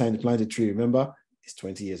 The best time to plant a tree, remember, is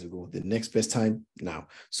 20 years ago. The next best time, now.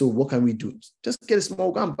 So what can we do? Just get a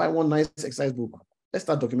small, go and buy one nice exercise book. Let's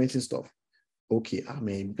start documenting stuff. Okay, I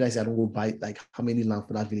mean, guys, I don't go buy like how many land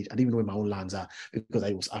for that village. I didn't even know where my own lands are because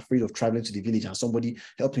I was afraid of traveling to the village and somebody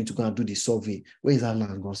helped me to go and do the survey. Where is that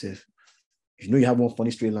land, God says? If you know you have one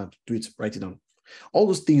funny straight land, do it, write it down. All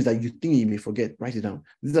those things that you think you may forget, write it down.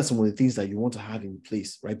 These are some of the things that you want to have in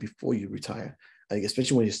place right before you retire, like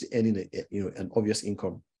especially when you're still earning an obvious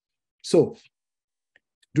income. So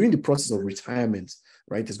during the process of retirement,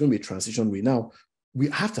 right, there's going to be a transition way. Now, we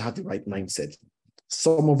have to have the right mindset.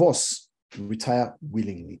 Some of us retire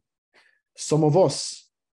willingly. Some of us,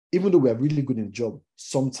 even though we are really good in the job,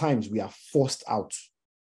 sometimes we are forced out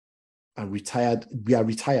and retired. We are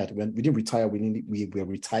retired. We didn't retire willingly, we are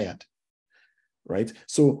retired, right?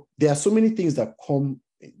 So there are so many things that come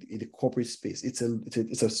in the corporate space. It's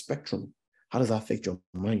a spectrum. How does that affect your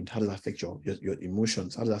mind? How does that affect your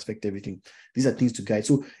emotions? How does that affect everything? These are things to guide.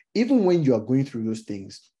 So even when you are going through those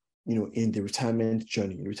things, in the retirement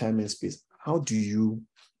journey, in the retirement space, how do you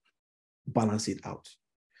balance it out,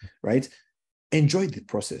 right? Enjoy the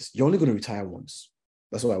process. You're only going to retire once.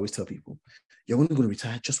 That's what I always tell people. You're only going to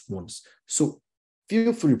retire just once. So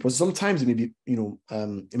feel free. Sometimes it may be, it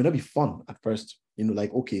may not be fun at first.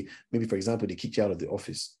 Like, okay, maybe for example, they kicked you out of the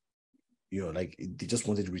office. Like they just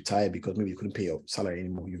wanted to retire because maybe you couldn't pay your salary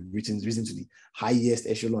anymore. You've risen to the highest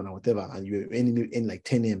echelon or whatever, and you're earning like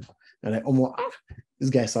 10M. And like, this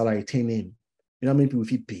guy's salary 10M. You know how many people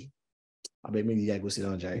he pay? I bet maybe I go sit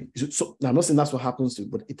down, Jerry. So now I'm not saying that's what happens to,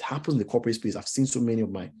 but it happens in the corporate space. I've seen so many of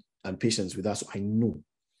my patients with that, so I know.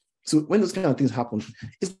 So when those kind of things happen,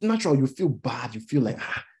 it's natural. You feel bad. You feel like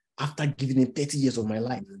after giving him 30 years of my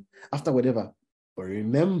life, after whatever. But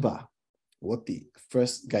remember what the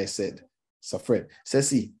first guy said. Safred says,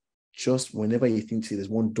 see, just whenever you think there's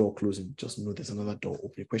one door closing, just know there's another door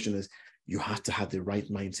open. The question is, you have to have the right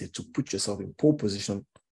mindset to put yourself in pole position,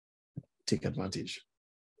 take advantage.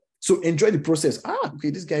 So enjoy the process. Okay,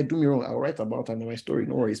 this guy do me wrong. I'll write about him in my story.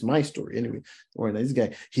 No worries, it's my story anyway. Or this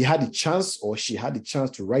guy, he had the chance, or she had the chance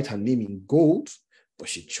to write her name in gold, but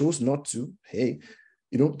she chose not to. Hey,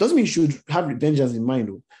 doesn't mean you should have vengeance in mind,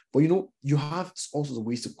 though. But you have all sorts of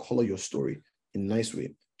ways to color your story in a nice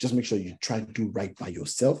way. Just make sure you try to do right by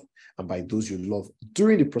yourself and by those you love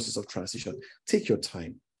during the process of transition. Take your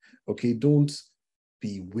time, okay? Don't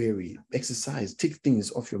be weary. Exercise, take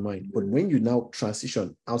things off your mind. But when you now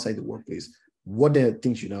transition outside the workplace, what are the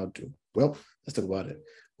things you now do? Well, let's talk about it.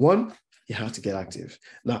 One, you have to get active.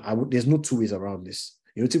 Now, there's no two ways around this.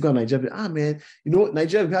 Typical Nigeria, man,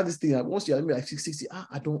 Nigeria, we have this thing that once you're like 60,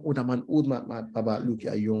 I don't old, I'm an old man, Baba, look,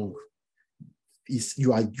 you're young.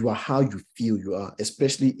 You are how you feel you are,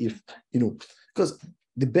 especially if, because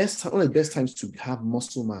one of the best times to have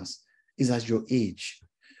muscle mass is at your age.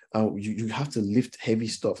 You have to lift heavy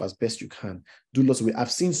stuff as best you can. Do lots of it.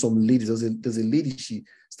 I've seen some ladies, there's a lady, she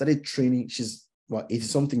started training, she's 80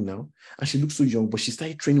 something now, and she looks so young, but she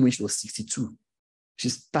started training when she was 62. She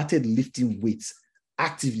started lifting weights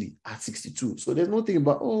actively at 62. So there's no thing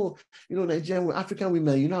about, Nigerian, African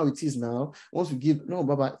women, you know how it is now. Once we give, no,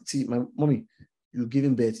 Baba, see, my mommy, you're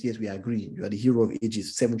giving birth, yes, we agree. You are the hero of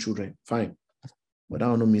ages, 7 children, fine. But that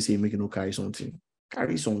don't mean say make you carry something.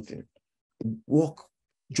 Carry something. Walk,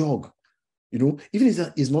 jog. Even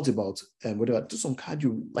if it's not about whatever, do some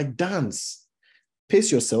cardio, like dance.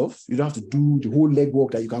 Pace yourself. You don't have to do the whole leg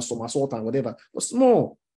walk that you can somersault and whatever. But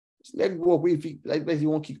small. Leg walk where you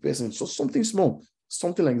want to kick person. So something small,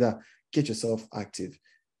 something like that. Get yourself active.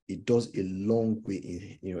 It does a long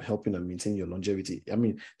way in helping and maintaining your longevity. I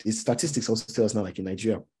mean, the statistics also tell us now, like in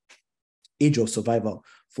Nigeria, age of survival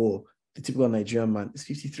for the typical Nigerian man is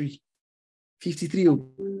 53. 53.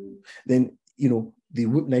 Then, the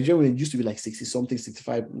Nigerian women used to be like 60 something,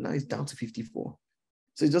 65. Now it's down to 54.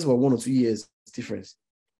 So it's just about 1 or 2 years difference.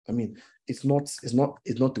 I mean, it's not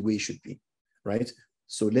the way it should be, right?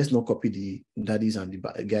 So let's not copy the daddies and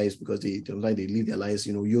the guys because they live their lives,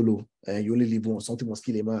 YOLO. You only live once. Something must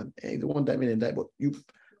kill a man. The one die, and die. But you,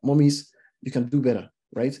 mommies, you can do better,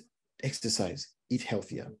 right? Exercise, eat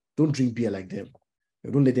healthier. Don't drink beer like them.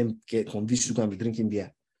 Don't let them get convinced you can be drinking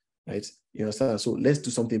beer, right? You understand? So let's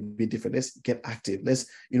do something a bit different. Let's get active. Let's,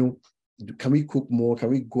 can we cook more? Can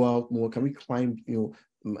we go out more? Can we climb?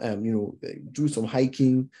 Do some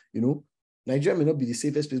hiking. Nigeria may not be the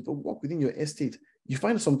safest place, but walk within your estate. You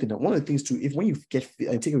find something that one of the things too, when you get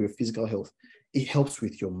and take care of your physical health, it helps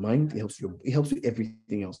with your mind, it helps with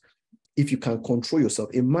everything else. If you can control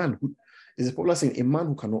yourself, there's a popular saying, a man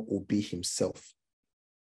who cannot obey himself,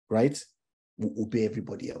 right, will obey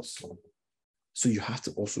everybody else. So you have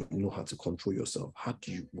to also know how to control yourself. How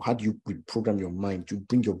do you reprogram your mind? You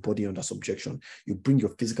bring your body under subjection. You bring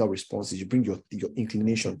your physical responses. You bring your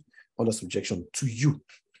inclination under subjection to you.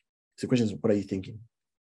 So the question is, what are you thinking?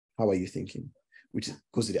 How are you thinking? Which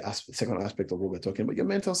goes to the second aspect of what we're talking about, your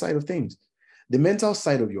mental side of things. The mental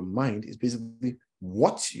side of your mind is basically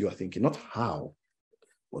what you are thinking, not how,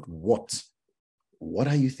 but what. What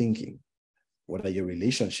are you thinking? What are your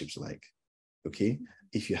relationships like? Okay.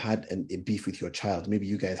 If you had a beef with your child, maybe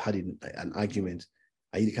you guys had an argument.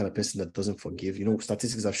 Are you the kind of person that doesn't forgive? You know,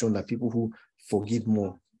 statistics have shown that people who forgive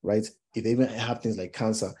more, right? If they even have things like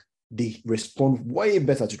cancer, they respond way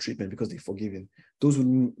better to treatment because they're forgiving. Those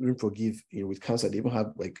who don't forgive, you know, with cancer, they even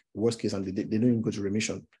have like worst case and they don't even go to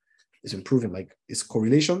remission. It's improving. Like it's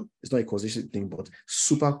correlation. It's not a causation thing, but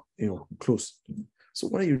super, you know, close. So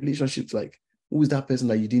what are your relationships like? Who is that person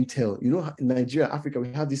that you didn't tell? You know, in Nigeria, Africa, we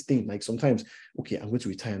have this thing, like sometimes, okay, I'm going to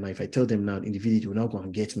retire now. If I tell them now in the village, they will now go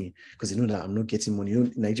and get me because they know that I'm not getting money. You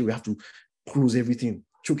know, in Nigeria, we have to close everything,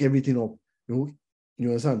 choke everything up. You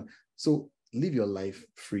understand? So live your life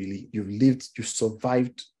freely. You've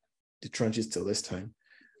survived the trenches till this time,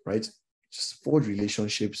 right? Just forge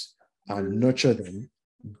relationships and nurture them,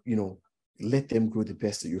 you know, let them grow the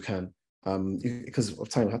best that you can. Because of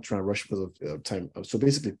time, I have to try and rush because of time. So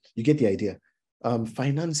basically, you get the idea.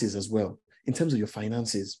 Finances as well. In terms of your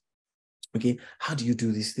finances, okay, how do you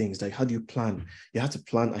do these things? Like, how do you plan? You have to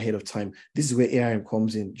plan ahead of time. This is where ARM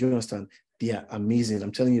comes in. Do you understand? They are amazing.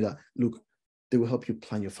 I'm telling you that, look, they will help you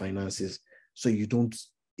plan your finances so you don't,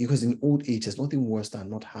 because in old age, there's nothing worse than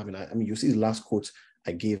not having, I mean, you see the last quote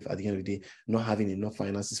I gave at the end of the day, not having enough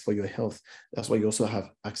finances for your health. That's why you also have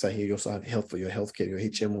AXA here. You also have health for your healthcare, your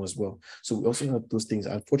HMO as well. So we also have those things.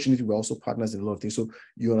 Unfortunately, we're also partners in a lot of things. So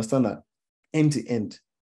you understand that end to end,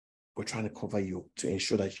 we're trying to cover you to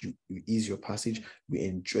ensure that you ease your passage. We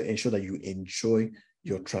ensure that you enjoy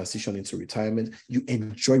your transition into retirement. You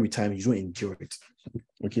enjoy retirement, you don't endure it.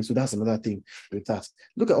 Okay, so that's another thing with that.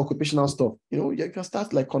 Look at occupational stuff. You know, you can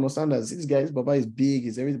start like Colonel Sanders. This guy, Baba is big,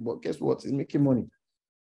 is everything, but guess what? He's making money.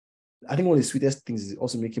 I think one of the sweetest things is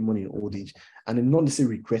also making money in old age and then not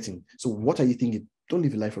necessarily regretting. So what are you thinking? Don't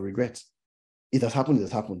live a life of regret. It has happened, it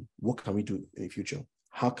has happened. What can we do in the future?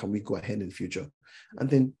 How can we go ahead in the future? And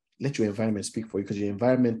then let your environment speak for you, because your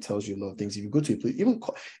environment tells you a lot of things. If you go to a place, even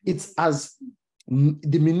it's as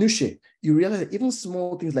the minutiae, you realize that even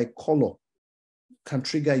small things like color can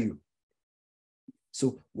trigger you.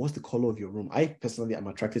 So what's the color of your room? I personally am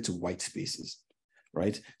attracted to white spaces,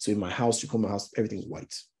 right? So in my house, you come to my house, everything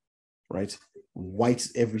white, right? White,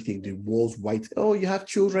 everything, the walls white. Oh, you have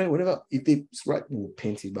children, whatever. If they right, we'll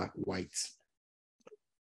paint it back white.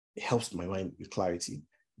 It helps my mind with clarity,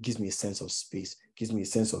 gives me a sense of space, gives me a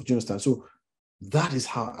sense of, do you understand? So that is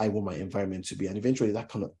how I want my environment to be. And eventually that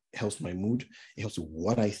kind of helps my mood. It helps with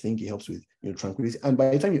what I think. It helps with, you know, tranquility. And by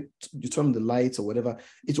the time you turn on the lights or whatever,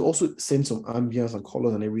 it will also send some ambience and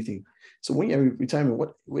colors and everything. So when you're in retirement,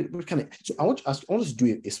 what kind of, so I want to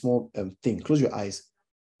do a small thing. Close your eyes.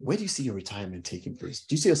 Where do you see your retirement taking place?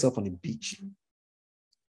 Do you see yourself on a beach?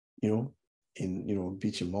 You know, in, you know,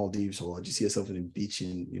 beach in Maldives, or do you see yourself on a beach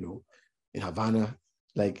in, you know, in Havana?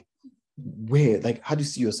 Like, where, like, how do you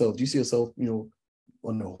see yourself? Do you see yourself, you know,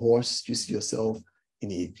 on a horse? Do you see yourself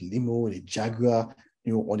in a limo, in a Jaguar,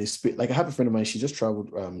 you know, on a Spain? Like, I have a friend of mine, she just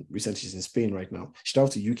traveled recently. She's in Spain right now. She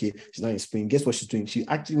traveled to UK, she's now in Spain. Guess what she's doing? She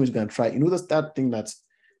actually was going to try, you know, that thing that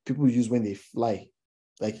people use when they fly,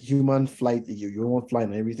 like human flight, you want fly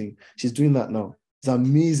and everything. She's doing that now. It's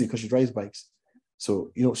amazing because she drives bikes.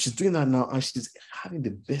 So, you know, she's doing that now and she's having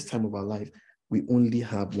the best time of her life. We only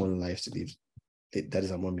have one life to live. That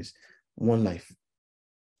is our promise. One life.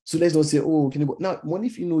 So let's not say, oh, can you, now, what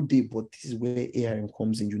if you know they, but this is where ARM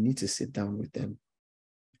comes in. You need to sit down with them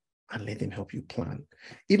and let them help you plan.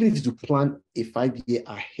 Even if you plan a 5-year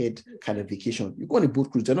ahead kind of vacation, you go on a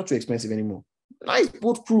boat cruise, they're not too expensive anymore. Nice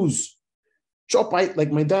boat cruise. Chop,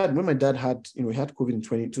 like my dad, when my dad had, you know, he had COVID in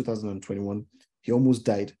 2021, he almost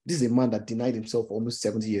died. This is a man that denied himself for almost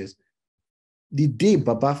 70 years. The day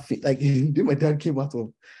Baba, like the day my dad came out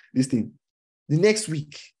of this thing, the next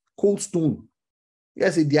week, Cold Stone. You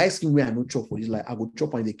guys say the ice cream where I no chop for this, like I go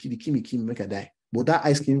chop and they kill me, make a die. But that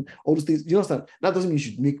ice cream, all those things, you understand? That doesn't mean you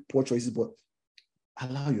should make poor choices, but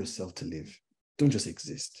allow yourself to live. Don't just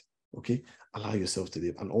exist. Okay? Allow yourself to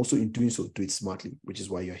live. And also in doing so, do it smartly, which is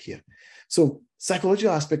why you're here. So,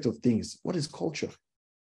 psychological aspect of things. What is culture?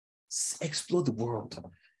 Explore the world.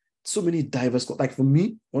 So many diverse, like for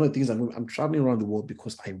me, one of the things I'm traveling around the world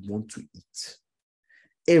because I want to eat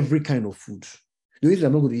every kind of food. The only thing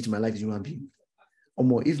I'm not going to eat in my life is human being. Or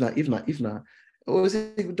more, if not, Oh,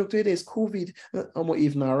 say, Dr. Ede, it's COVID.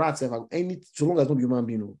 If now rats, any so long as no human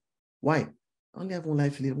being. Why? I only have one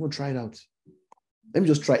life to live. I'm gonna try it out. Let me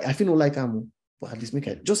just try. I feel no like but at least make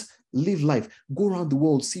it. Just live life. Go around the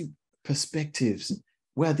world, see perspectives.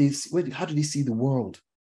 How do they see the world?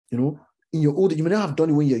 You know, in your older, you may not have done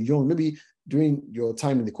it when you're young. Maybe during your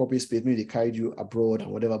time in the corporate space, maybe they carried you abroad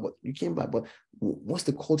and whatever, but you came back. But what's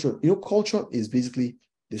the culture? You know, culture is basically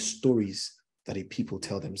the stories that people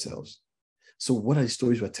tell themselves. So what are the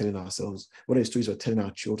stories we're telling ourselves? What are the stories we're telling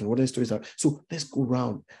our children? What are the stories so let's go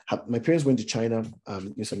around. My parents went to China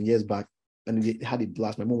some years back, and they had a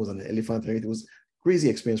blast. My mom was on an elephant. It was a crazy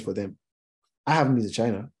experience for them. I haven't been to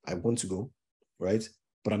China. I want to go, right?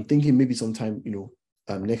 But I'm thinking maybe sometime,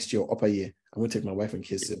 next year or upper year, I'm going to take my wife and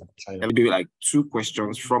kids to China. Let me do like 2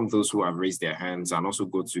 questions from those who have raised their hands, and also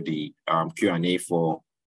go to the Q&A for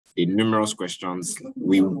the numerous questions.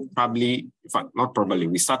 We probably, in fact, not probably,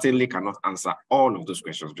 we certainly cannot answer all of those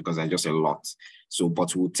questions because they're just a lot. So,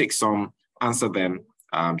 but we'll take some, answer them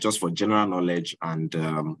just for general knowledge, and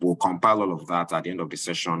we'll compile all of that at the end of the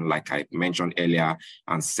session, like I mentioned earlier,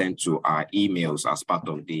 and send to our emails as part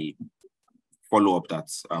of the follow-up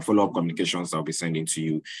communications I'll be sending to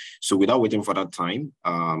you. So without waiting for that time,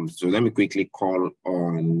 so let me quickly call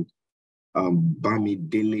on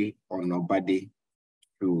Bamidele Onobade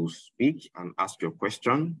to speak and ask your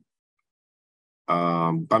question.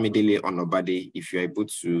 Bamidele Onobade, if you're able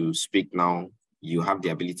to speak now, you have the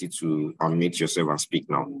ability to unmute yourself and speak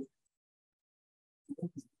now.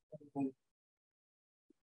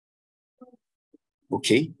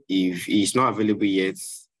 Okay, if he's not available yet,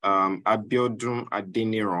 Abiodun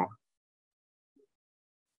Adeniran.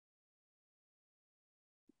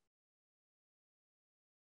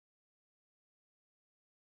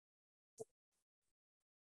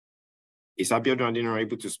 Is Abiodun Adeniran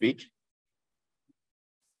able to speak?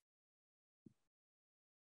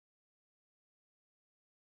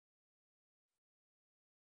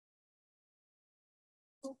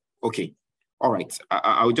 Okay, all right.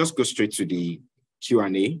 I'll just go straight to the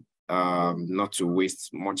Q&A, not to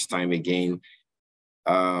waste much time again.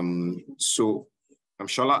 So,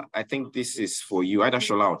 Shola, I think this is for you, either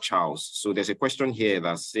Shola or Charles. So there's a question here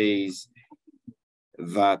that says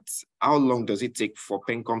that how long does it take for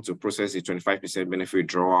PENCOM to process the 25% benefit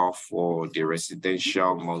withdrawal for the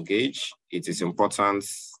residential mortgage? It is important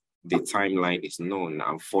the timeline is known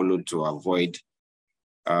and followed to avoid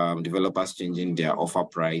developers changing their offer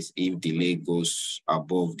price if delay goes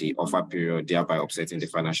above the offer period, thereby upsetting the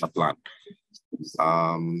financial plan.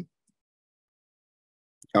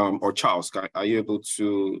 Or Charles, are you able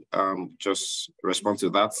to just respond to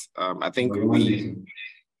that? I think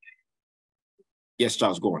yes,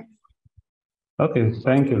 Charles, go on. Okay,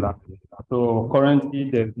 thank you, Larry. So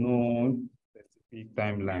currently there's no specific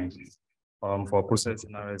timeline for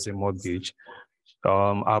processing RSA mortgage.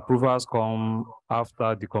 Approvals come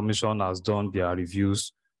after the commission has done their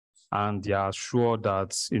reviews and they are sure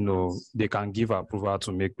that, they can give approval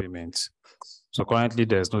to make payments. So currently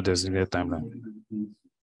there's no designated timeline.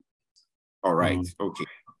 All right, okay.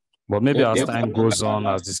 But maybe as time goes on,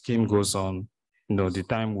 as the scheme goes on, the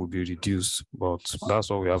time will be reduced, but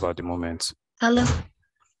that's what we have at the moment. Hello.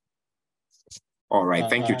 All right,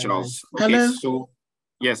 thank you, Charles. Okay, hello. So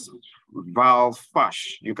yes, Val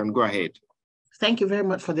Fash, you can go ahead. Thank you very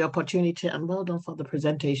much for the opportunity and well done for the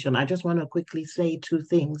presentation. I just want to quickly say 2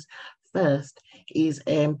 things. First is,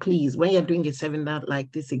 please, when you're doing a seminar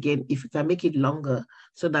like this again, if you can make it longer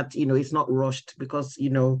so that, it's not rushed, because, we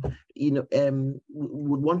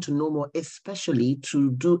would want to know more, especially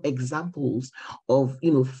to do examples of,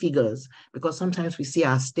 figures, because sometimes we see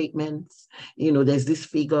our statements, there's this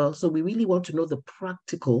figure. So we really want to know the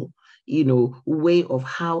practical way of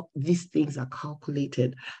how these things are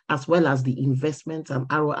calculated, as well as the investments and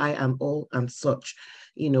ROI and all and such,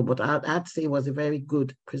 but I'd say it was a very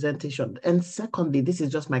good presentation. And secondly, this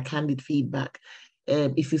is just my candid feedback.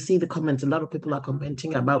 If you see the comments, a lot of people are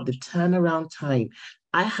commenting about the turnaround time.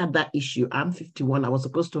 I had that issue. I'm 51. I was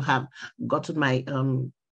supposed to have gotten my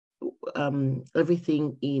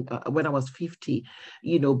everything in when I was 50,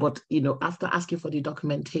 but after asking for the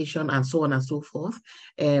documentation and so on and so forth,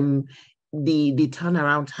 the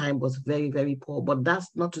turnaround time was very, very poor. But that's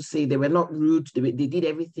not to say they were not rude. They did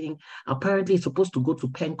everything. Apparently it's supposed to go to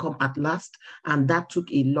PENCOM at last, and that took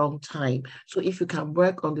a long time. So if you can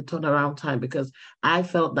work on the turnaround time, because I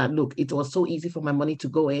felt that, look, it was so easy for my money to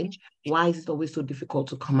go in. Why is it always so difficult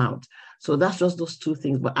to come out? So that's just those two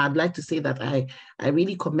things. But I'd like to say that I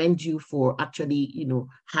really commend you for actually,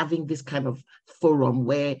 having this kind of forum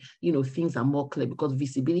where, things are more clear, because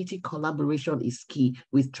visibility, collaboration is key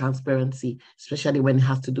with transparency, especially when it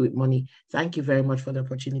has to do with money. Thank you very much for the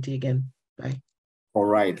opportunity again. Bye. All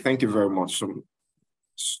right. Thank you very much. So,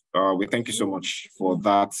 we thank you so much for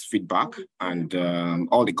that feedback, and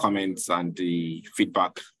all the comments and the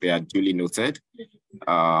feedback, they are duly noted.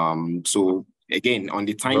 So again, on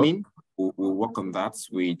the timing, we'll work on that.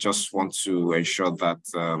 We just want to ensure that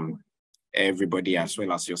everybody, as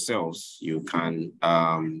well as yourselves, you can,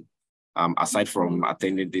 aside from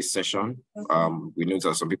attending this session, we know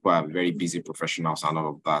that some people are very busy professionals and all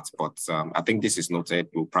of that, but I think this is noted.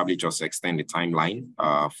 We'll probably just extend the timeline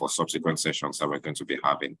for subsequent sessions that we're going to be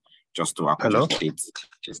having, just to accommodate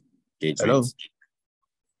this engagement. Hello.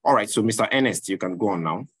 All right, so Mr. Ernest, you can go on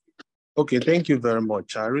now. Okay, thank you very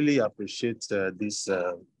much. I really appreciate this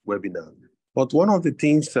webinar. But one of the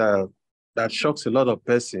things that shocks a lot of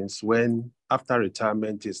persons when after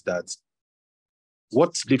retirement is that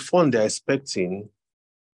what the fund they're expecting,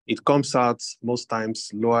 it comes out most times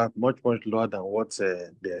lower, much lower than what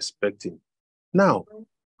they're expecting. Now,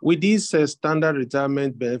 with this standard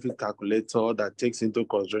retirement benefit calculator that takes into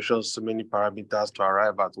consideration so many parameters to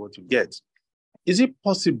arrive at what you get, is it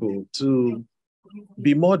possible to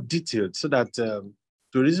be more detailed so that to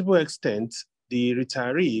a reasonable extent, the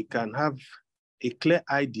retiree can have a clear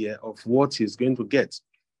idea of what he's going to get?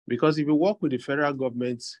 Because if you work with the federal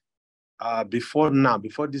government before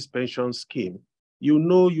this pension scheme,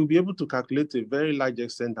 you'll be able to calculate a very large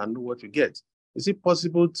extent and know what you get. Is it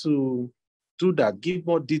possible to do that, give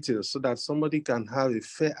more details so that somebody can have a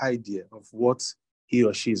fair idea of what he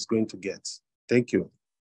or she is going to get? Thank you.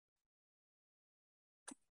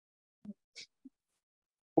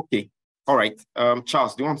 Okay, all right.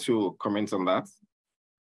 Charles, do you want to comment on that?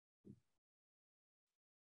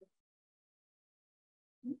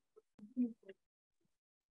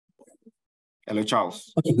 Hello,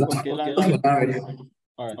 Charles. Okay. All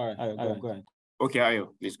right. Go ahead. Okay, Ayo,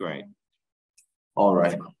 please go ahead. All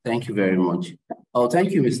right. Thank you very much. Oh,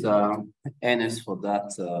 thank you, Mr. Ernest, for that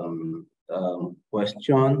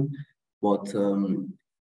question. But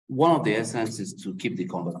one of the essence is to keep the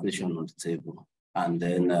conversation on the table. And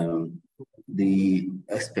then the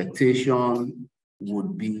expectation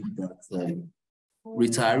would be that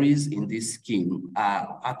retirees in this scheme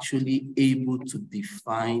are actually able to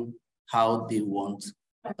define how they want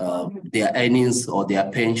their earnings or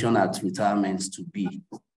their pension at retirement to be.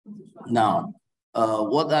 Now,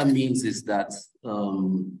 what that means is that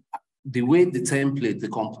the way the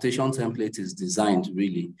computation template is designed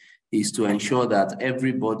really is to ensure that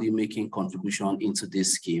everybody making contribution into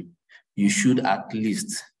this scheme, you should at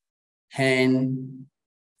least earn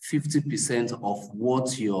 50% of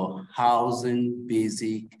what your housing,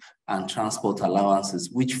 basic, and transport allowances,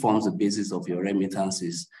 which forms the basis of your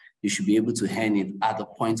remittances, you should be able to earn it at the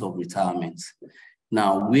point of retirement.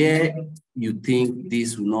 Now, where you think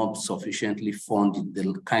this will not sufficiently fund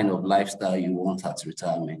the kind of lifestyle you want at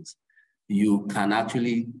retirement, you can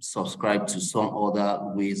actually subscribe to some other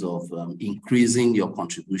ways of increasing your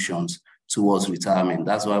contributions towards retirement.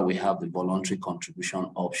 That's why we have the voluntary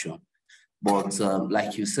contribution option. But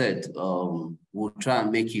like you said, we'll try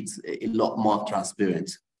and make it a lot more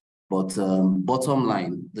transparent. But bottom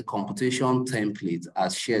line, the computation template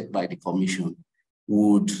as shared by the commission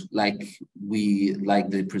would, like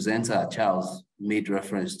the presenter Charles made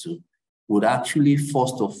reference to, would actually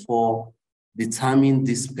first of all determine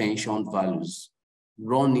these pension values,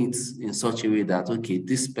 run it in such a way that, okay,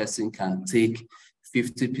 this person can take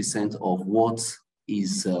 50% of what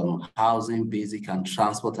is housing, basic, and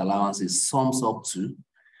transport allowances sums up to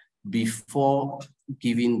before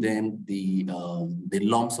giving them the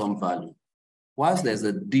lump sum value. Whilst there's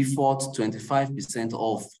a default 25%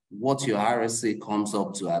 of what your RSA comes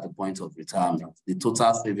up to at the point of retirement, the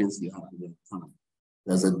total savings you have at the time,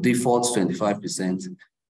 there's a default 25%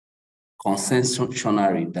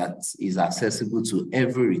 concessionary that is accessible to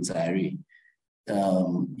every retiree.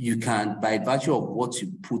 You can, by virtue of what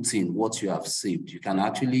you put in, what you have saved, you can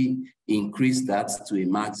actually increase that to a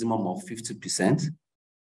maximum of 50%.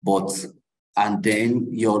 And then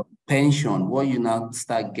your pension, what you now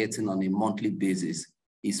start getting on a monthly basis,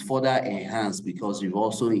 is further enhanced because you've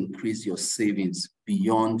also increased your savings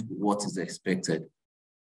beyond what is expected.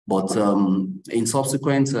 But in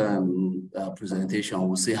subsequent presentation,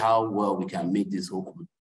 we'll see how well we can make this open.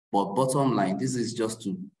 But bottom line, this is just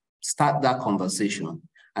to start that conversation,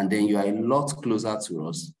 and then you are a lot closer to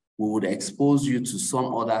us. We would expose you to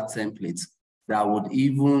some other templates that would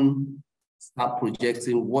even start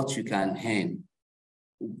projecting what you can earn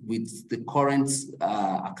with the current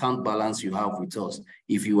account balance you have with us,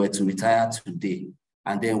 if you were to retire today.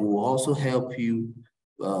 And then we'll also help you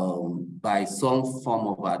by some form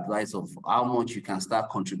of advice of how much you can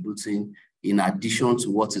start contributing in addition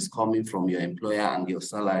to what is coming from your employer and your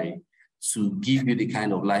salary to give you the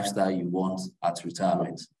kind of lifestyle you want at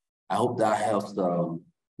retirement. I hope that helps Mr.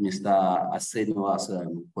 Asenio's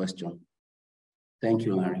question. Thank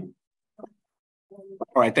you, Larry.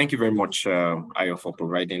 All right, thank you very much, Ayo, for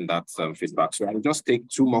providing that feedback. So I'll just take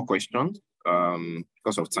 2 more questions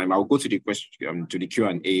because of time. I'll go to the question to the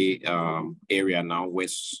Q&A area now, where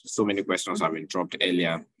so many questions have been dropped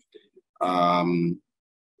earlier.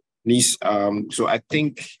 Please, so I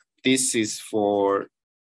think this is for,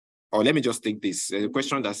 or let me just take this. There's a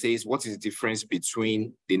question that says, what is the difference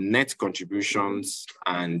between the net contributions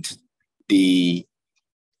and the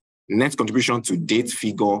net contribution to date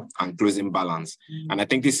figure and closing balance? And I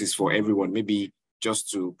think this is for everyone, maybe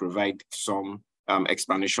just to provide some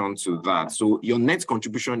explanation to that. So your net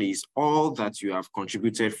contribution is all that you have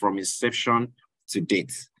contributed from inception to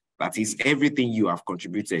date. That is everything you have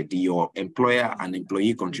contributed, your employer and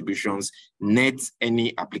employee contributions, net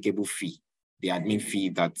any applicable fee, the admin fee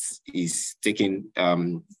that is taken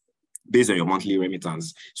based on your monthly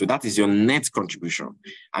remittance. So that is your net contribution.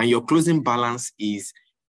 And your closing balance is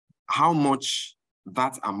how much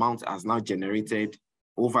that amount has now generated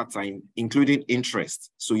over time, including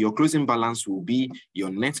interest. So your closing balance will be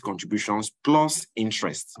your net contributions plus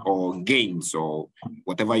interest or gains or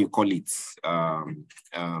whatever you call it,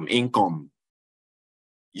 income.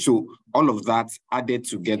 So all of that added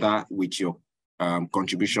together with your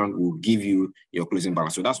contribution will give you your closing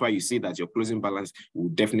balance. So that's why you see that your closing balance will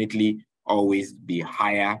definitely always be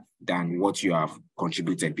higher than what you have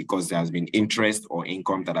contributed because there has been interest or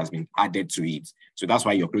income that has been added to it. So that's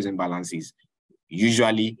why your closing balance is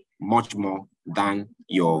usually much more than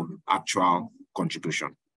your actual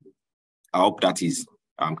contribution. I hope that is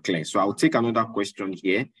clear. So I'll take another question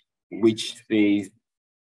here, which says,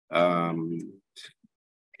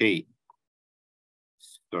 hey,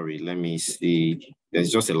 sorry, let me see.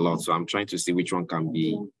 There's just a lot, so I'm trying to see which one can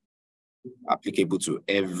be applicable to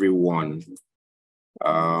everyone.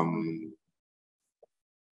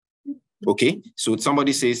 Okay, so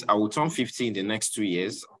somebody says, I will turn 50 in the next 2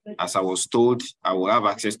 years. As I was told, I will have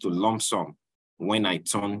access to lump sum when I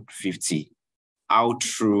turn 50. How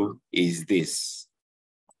true is this?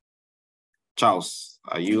 Charles,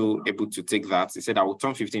 are you able to take that? He said, I will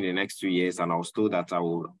turn 50 in the next 2 years, and I was told that I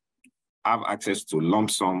will have access to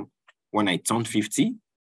lump sum when I turn 50.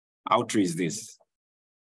 How true is this?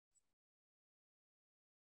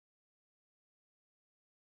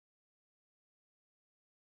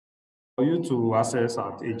 For you to access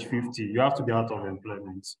at age 50, you have to be out of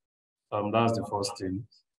employment. That's the first thing.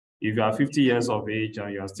 If you are 50 years of age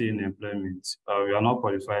and you are still in employment, you are not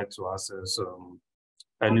qualified to access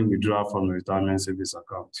any withdrawal from the retirement savings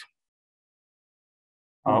account.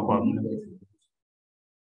 How about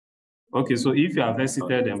okay, so if you have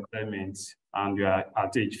exited employment and you are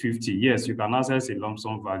at age 50, yes, you can access a lump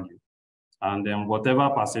sum value. And then whatever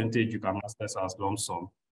percentage you can access as lump sum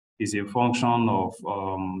is a function of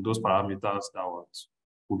those parameters that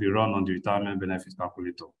will be run on the retirement benefit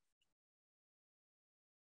calculator.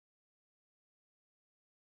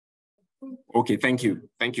 Okay, thank you.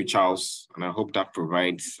 Thank you, Charles. And I hope that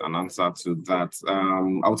provides an answer to that.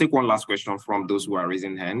 I'll take one last question from those who are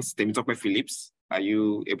raising hands. Temitope Phillips, are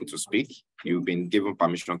you able to speak? You've been given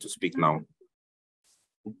permission to speak now.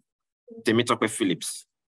 Temitope Phillips.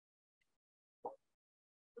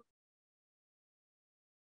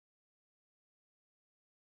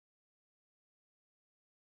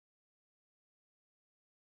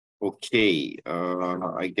 Okay,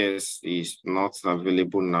 I guess it's not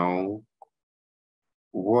available now.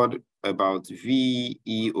 What about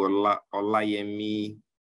V.E. Olayemi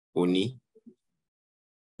Oni?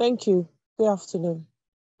 Thank you. Good afternoon.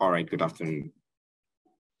 All right, good afternoon.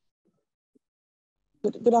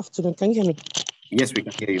 Good afternoon. Can you hear me? Yes, we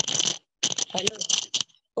can hear you. Hello.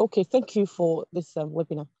 Okay, thank you for this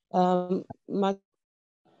webinar.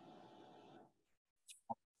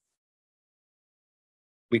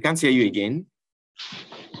 We can't hear you again.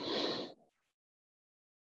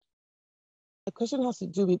 The question has to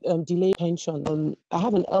do with delayed pension. I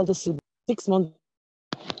have an elder sibling, 6 months.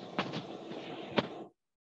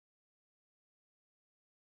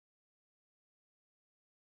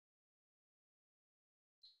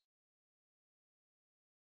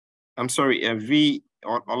 I'm sorry, V.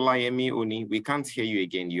 Olayemi Oni, we can't hear you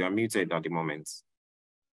again. You are muted at the moment.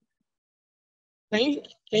 Can you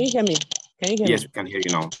hear me? Can you hear yes, me? we can hear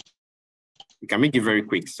you now. You can make it very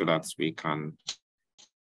quick so that we can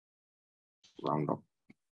round up.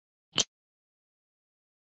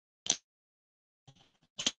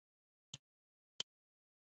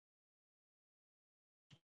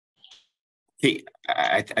 Hey,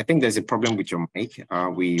 I think there's a problem with your mic.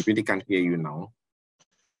 We really can't hear you now.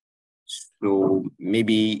 So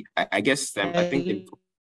maybe, I guess, I think...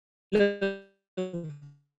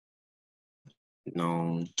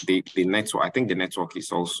 No, the network, I think the network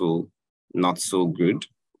is also not so good.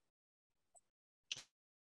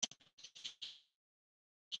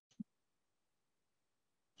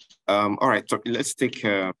 All right, so let's take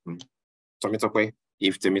Temitope,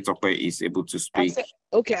 if Temitope is able to speak.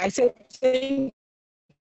 I said thank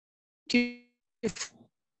you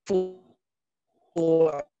for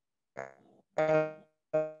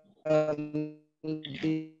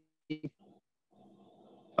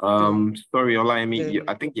sorry, Olayemi,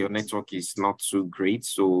 I think your network is not too great,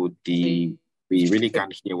 so we really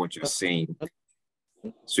can't hear what you're saying.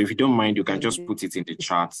 So if you don't mind, you can just put it in the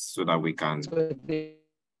chat so that we can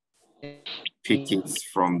pick it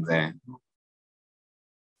from there.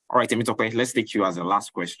 All right, Temitope, let's take you as the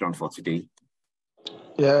last question for today.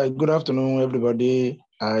 Yeah, good afternoon, everybody.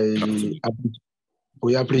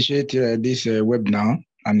 We appreciate this webinar,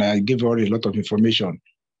 and I give all a lot of information.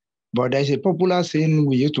 But there's a popular saying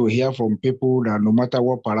we used to hear from people that no matter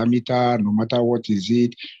what parameter, no matter what is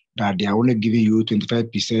it, that they are only giving you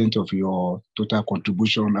 25% of your total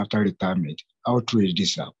contribution after retirement. How true is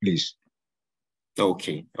this, sir? Please.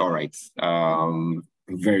 Okay, all right.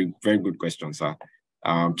 Very, very good question, sir.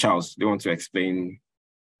 Charles, do you want to explain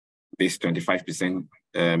this 25%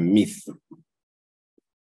 myth?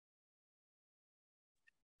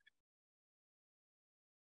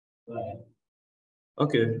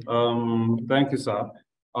 Okay, thank you, sir.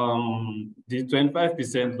 The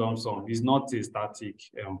 25% lump sum is not a static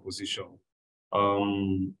position.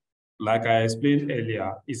 Like I explained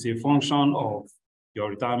earlier, it's a function of your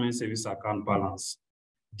retirement savings account balance.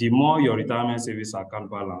 The more your retirement savings account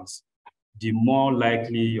balance, the more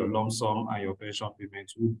likely your lump sum and your pension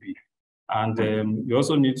payment will be. And you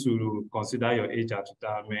also need to consider your age at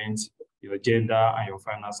retirement, your gender, and your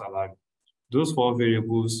final salary. Those four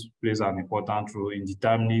variables plays an important role in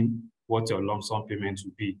determining what your lump sum payment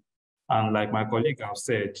will be. And like my colleague have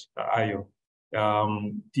said, Ayo,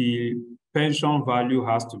 the pension value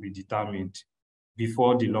has to be determined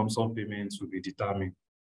before the lump sum payments will be determined.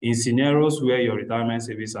 In scenarios where your retirement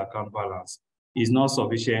savings account balance is not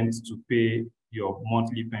sufficient to pay your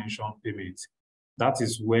monthly pension payment, that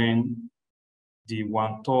is when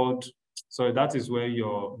that is where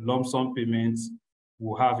your lump sum payments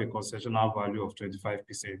will have a concessional value of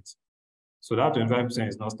 25%. So that 25%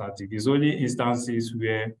 is not static. It's only instances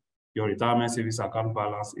where your retirement savings account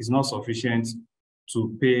balance is not sufficient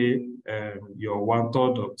to pay the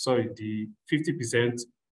 50%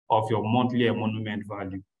 of your monthly emolument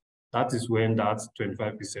value. That is when that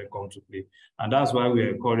 25% comes to play. And that's why we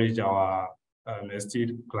encourage our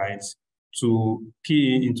esteemed clients to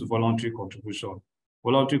key into voluntary contribution.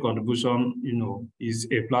 Voluntary contribution, is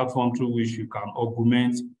a platform through which you can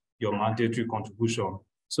augment your mandatory contribution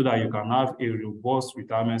so that you can have a robust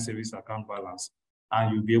retirement savings account balance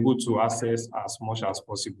and you'll be able to access as much as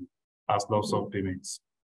possible as lump sum payments.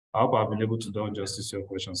 I hope I've been able to do justice to your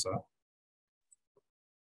question, sir.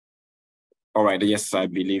 All right, yes, I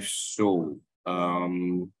believe so.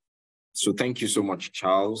 So thank you so much,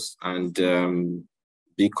 Charles. And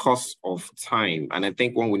because of time, and I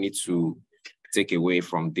think what we need to take away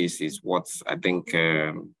from this is what I think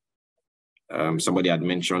somebody had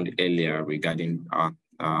mentioned earlier regarding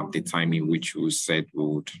the time in which we said we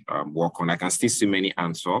would work on. I can still see many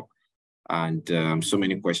answer and so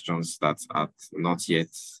many questions that have not yet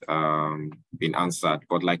been answered.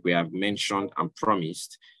 But like we have mentioned and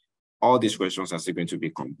promised, all these questions are still going to be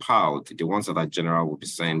compiled. The ones that are general will be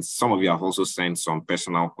sent. Some of you have also sent some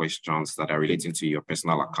personal questions that are relating to your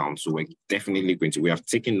personal account. So we're definitely we have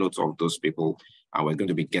taken note of those people and we're going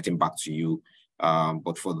to be getting back to you.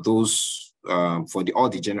 But for those, all the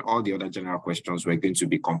other general questions, we're going to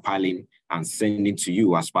be compiling and sending to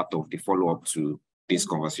you as part of the follow-up to this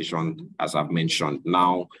conversation, as I've mentioned.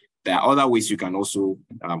 Now, there are other ways you can also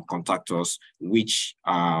contact us, which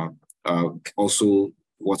are also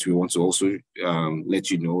what we want to also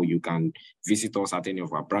let you know. You can visit us at any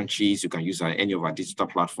of our branches. You can use any of our digital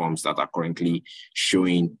platforms that are currently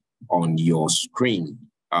showing on your screen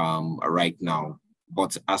right now.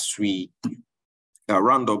 But as we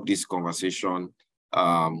round up this conversation,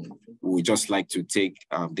 we just like to take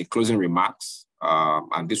the closing remarks,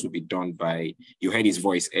 and this will be done by, you heard his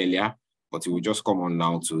voice earlier, but he will just come on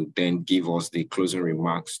now to then give us the closing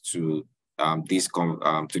remarks to this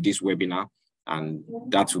webinar. and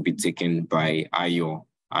that will be taken by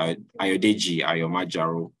Ayodeji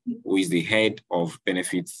Ayomajaro, who is the head of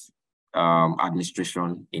benefits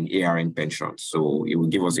administration in ARN Pensions. So he will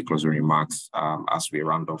give us the closing remarks as we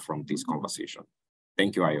round off from this conversation.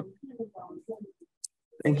 Thank you, Ayo.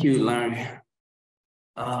 Thank you, Larry.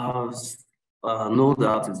 No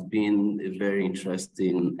doubt it's been a very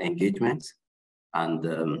interesting engagement.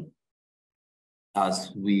 And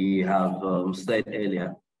as we have said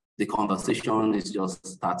earlier, the conversation is just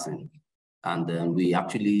starting. And the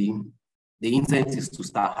intent is to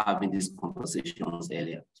start having these conversations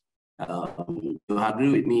earlier. You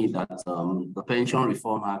agree with me that the Pension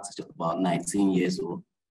Reform Act is just about 19 years old,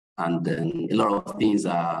 and a lot of things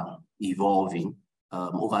are evolving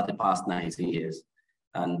over the past 19 years.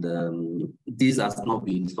 And this has not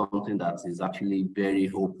been something that is actually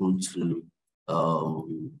very open to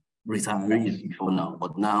retirees before now,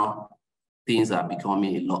 but now things are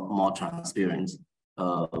becoming a lot more transparent.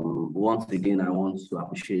 Once again, I want to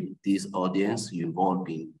appreciate this audience. You've all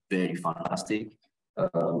been very fantastic.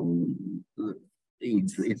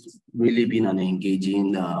 It's really been an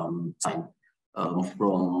engaging time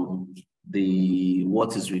from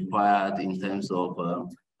what is required in terms of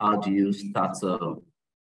how do you start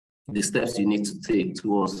the steps you need to take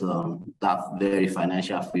towards that very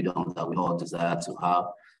financial freedom that we all desire to have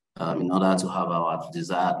in order to have our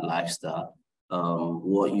desired lifestyle.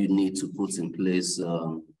 What you need to put in place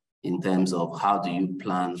in terms of how do you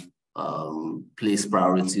plan, place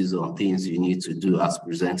priorities on things you need to do as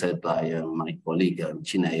presented by my colleague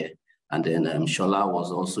Chineye. And then Shola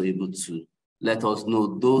was also able to let us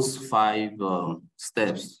know those 5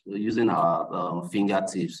 steps using our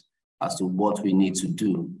fingertips as to what we need to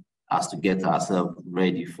do as to get ourselves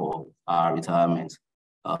ready for our retirement.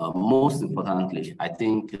 Most importantly, I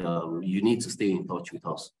think you need to stay in touch with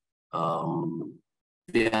us.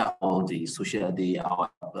 Via all the social our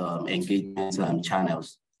engagement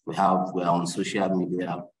channels. We're on social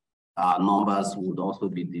media. Our numbers would also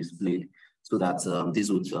be displayed so that this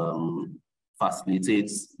would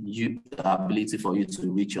facilitate the ability for you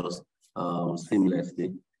to reach us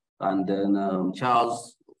seamlessly. And then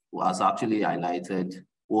Charles has actually highlighted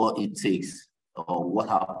what it takes or what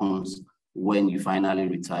happens when you finally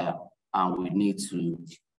retire, and we need to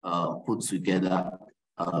put together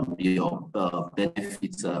your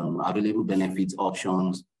benefits, available benefits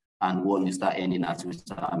options, and what you start earning at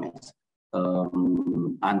retirement.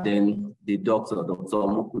 And then the Dr.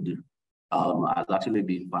 Omokudu has actually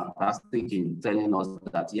been fantastic in telling us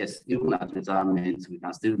that yes, even at retirement, we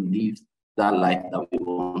can still live that life that we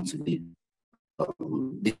want to live.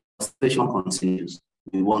 The conversation continues.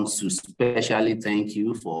 We want to specially thank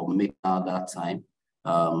you for making out that time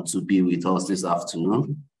to be with us this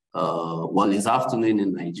afternoon. Well, it's afternoon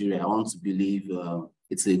in Nigeria. I want to believe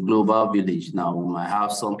it's a global village now. We might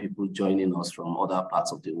have some people joining us from other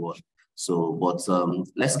parts of the world. So, but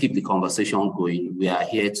let's keep the conversation going. We are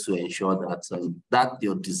here to ensure that that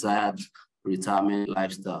your desired retirement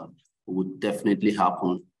lifestyle would definitely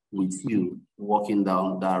happen with you, walking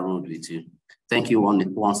down that road with you. Thank you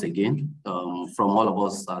once again. From all of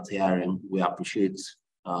us at ARN, we appreciate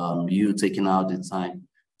you taking out the time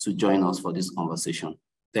to join us for this conversation.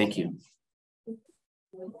 Thank you.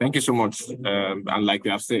 Thank you so much. And like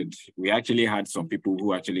we have said, we actually had some people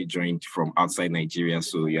who actually joined from outside Nigeria.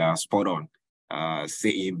 So you are spot on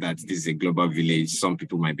saying that this is a global village. Some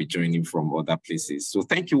people might be joining from other places. So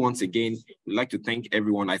thank you once again. We'd like to thank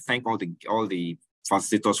everyone. I thank all the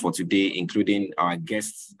facilitators for today, including our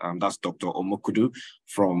guests. That's Dr. Omokudu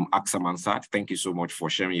from AXA Mansard. Thank you so much for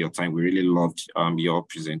sharing your time. We really loved your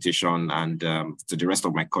presentation, and to the rest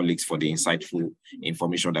of my colleagues for the insightful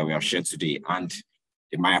information that we have shared today. And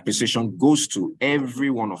my appreciation goes to every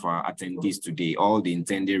one of our attendees today, all the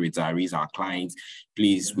intended retirees, our clients.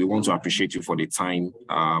 Please, we want to appreciate you for the time.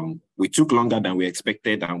 We took longer than we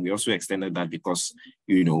expected, and we also extended that because,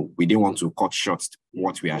 you know, we didn't want to cut short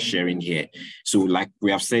what we are sharing here. So like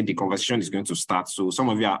we have said, the conversation is going to start. So some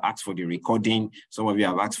of you have asked for the recording, some of you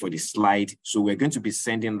have asked for the slide. So we're going to be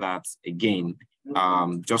sending that again,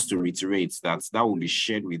 just to reiterate that will be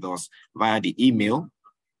shared with us via the email.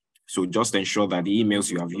 So just ensure that the emails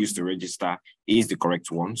you have used to register is the correct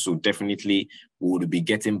one. So definitely we will be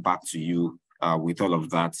getting back to you with all of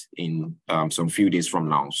that in some few days from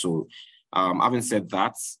now. So having said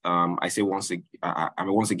that, I say once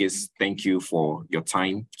again, thank you for your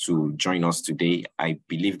time to join us today. I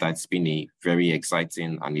believe that it's been a very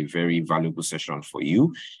exciting and a very valuable session for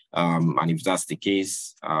you. And if that's the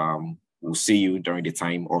case, we'll see you during the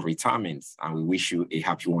time of retirement, and we wish you a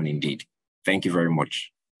happy one indeed. Thank you very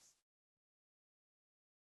much.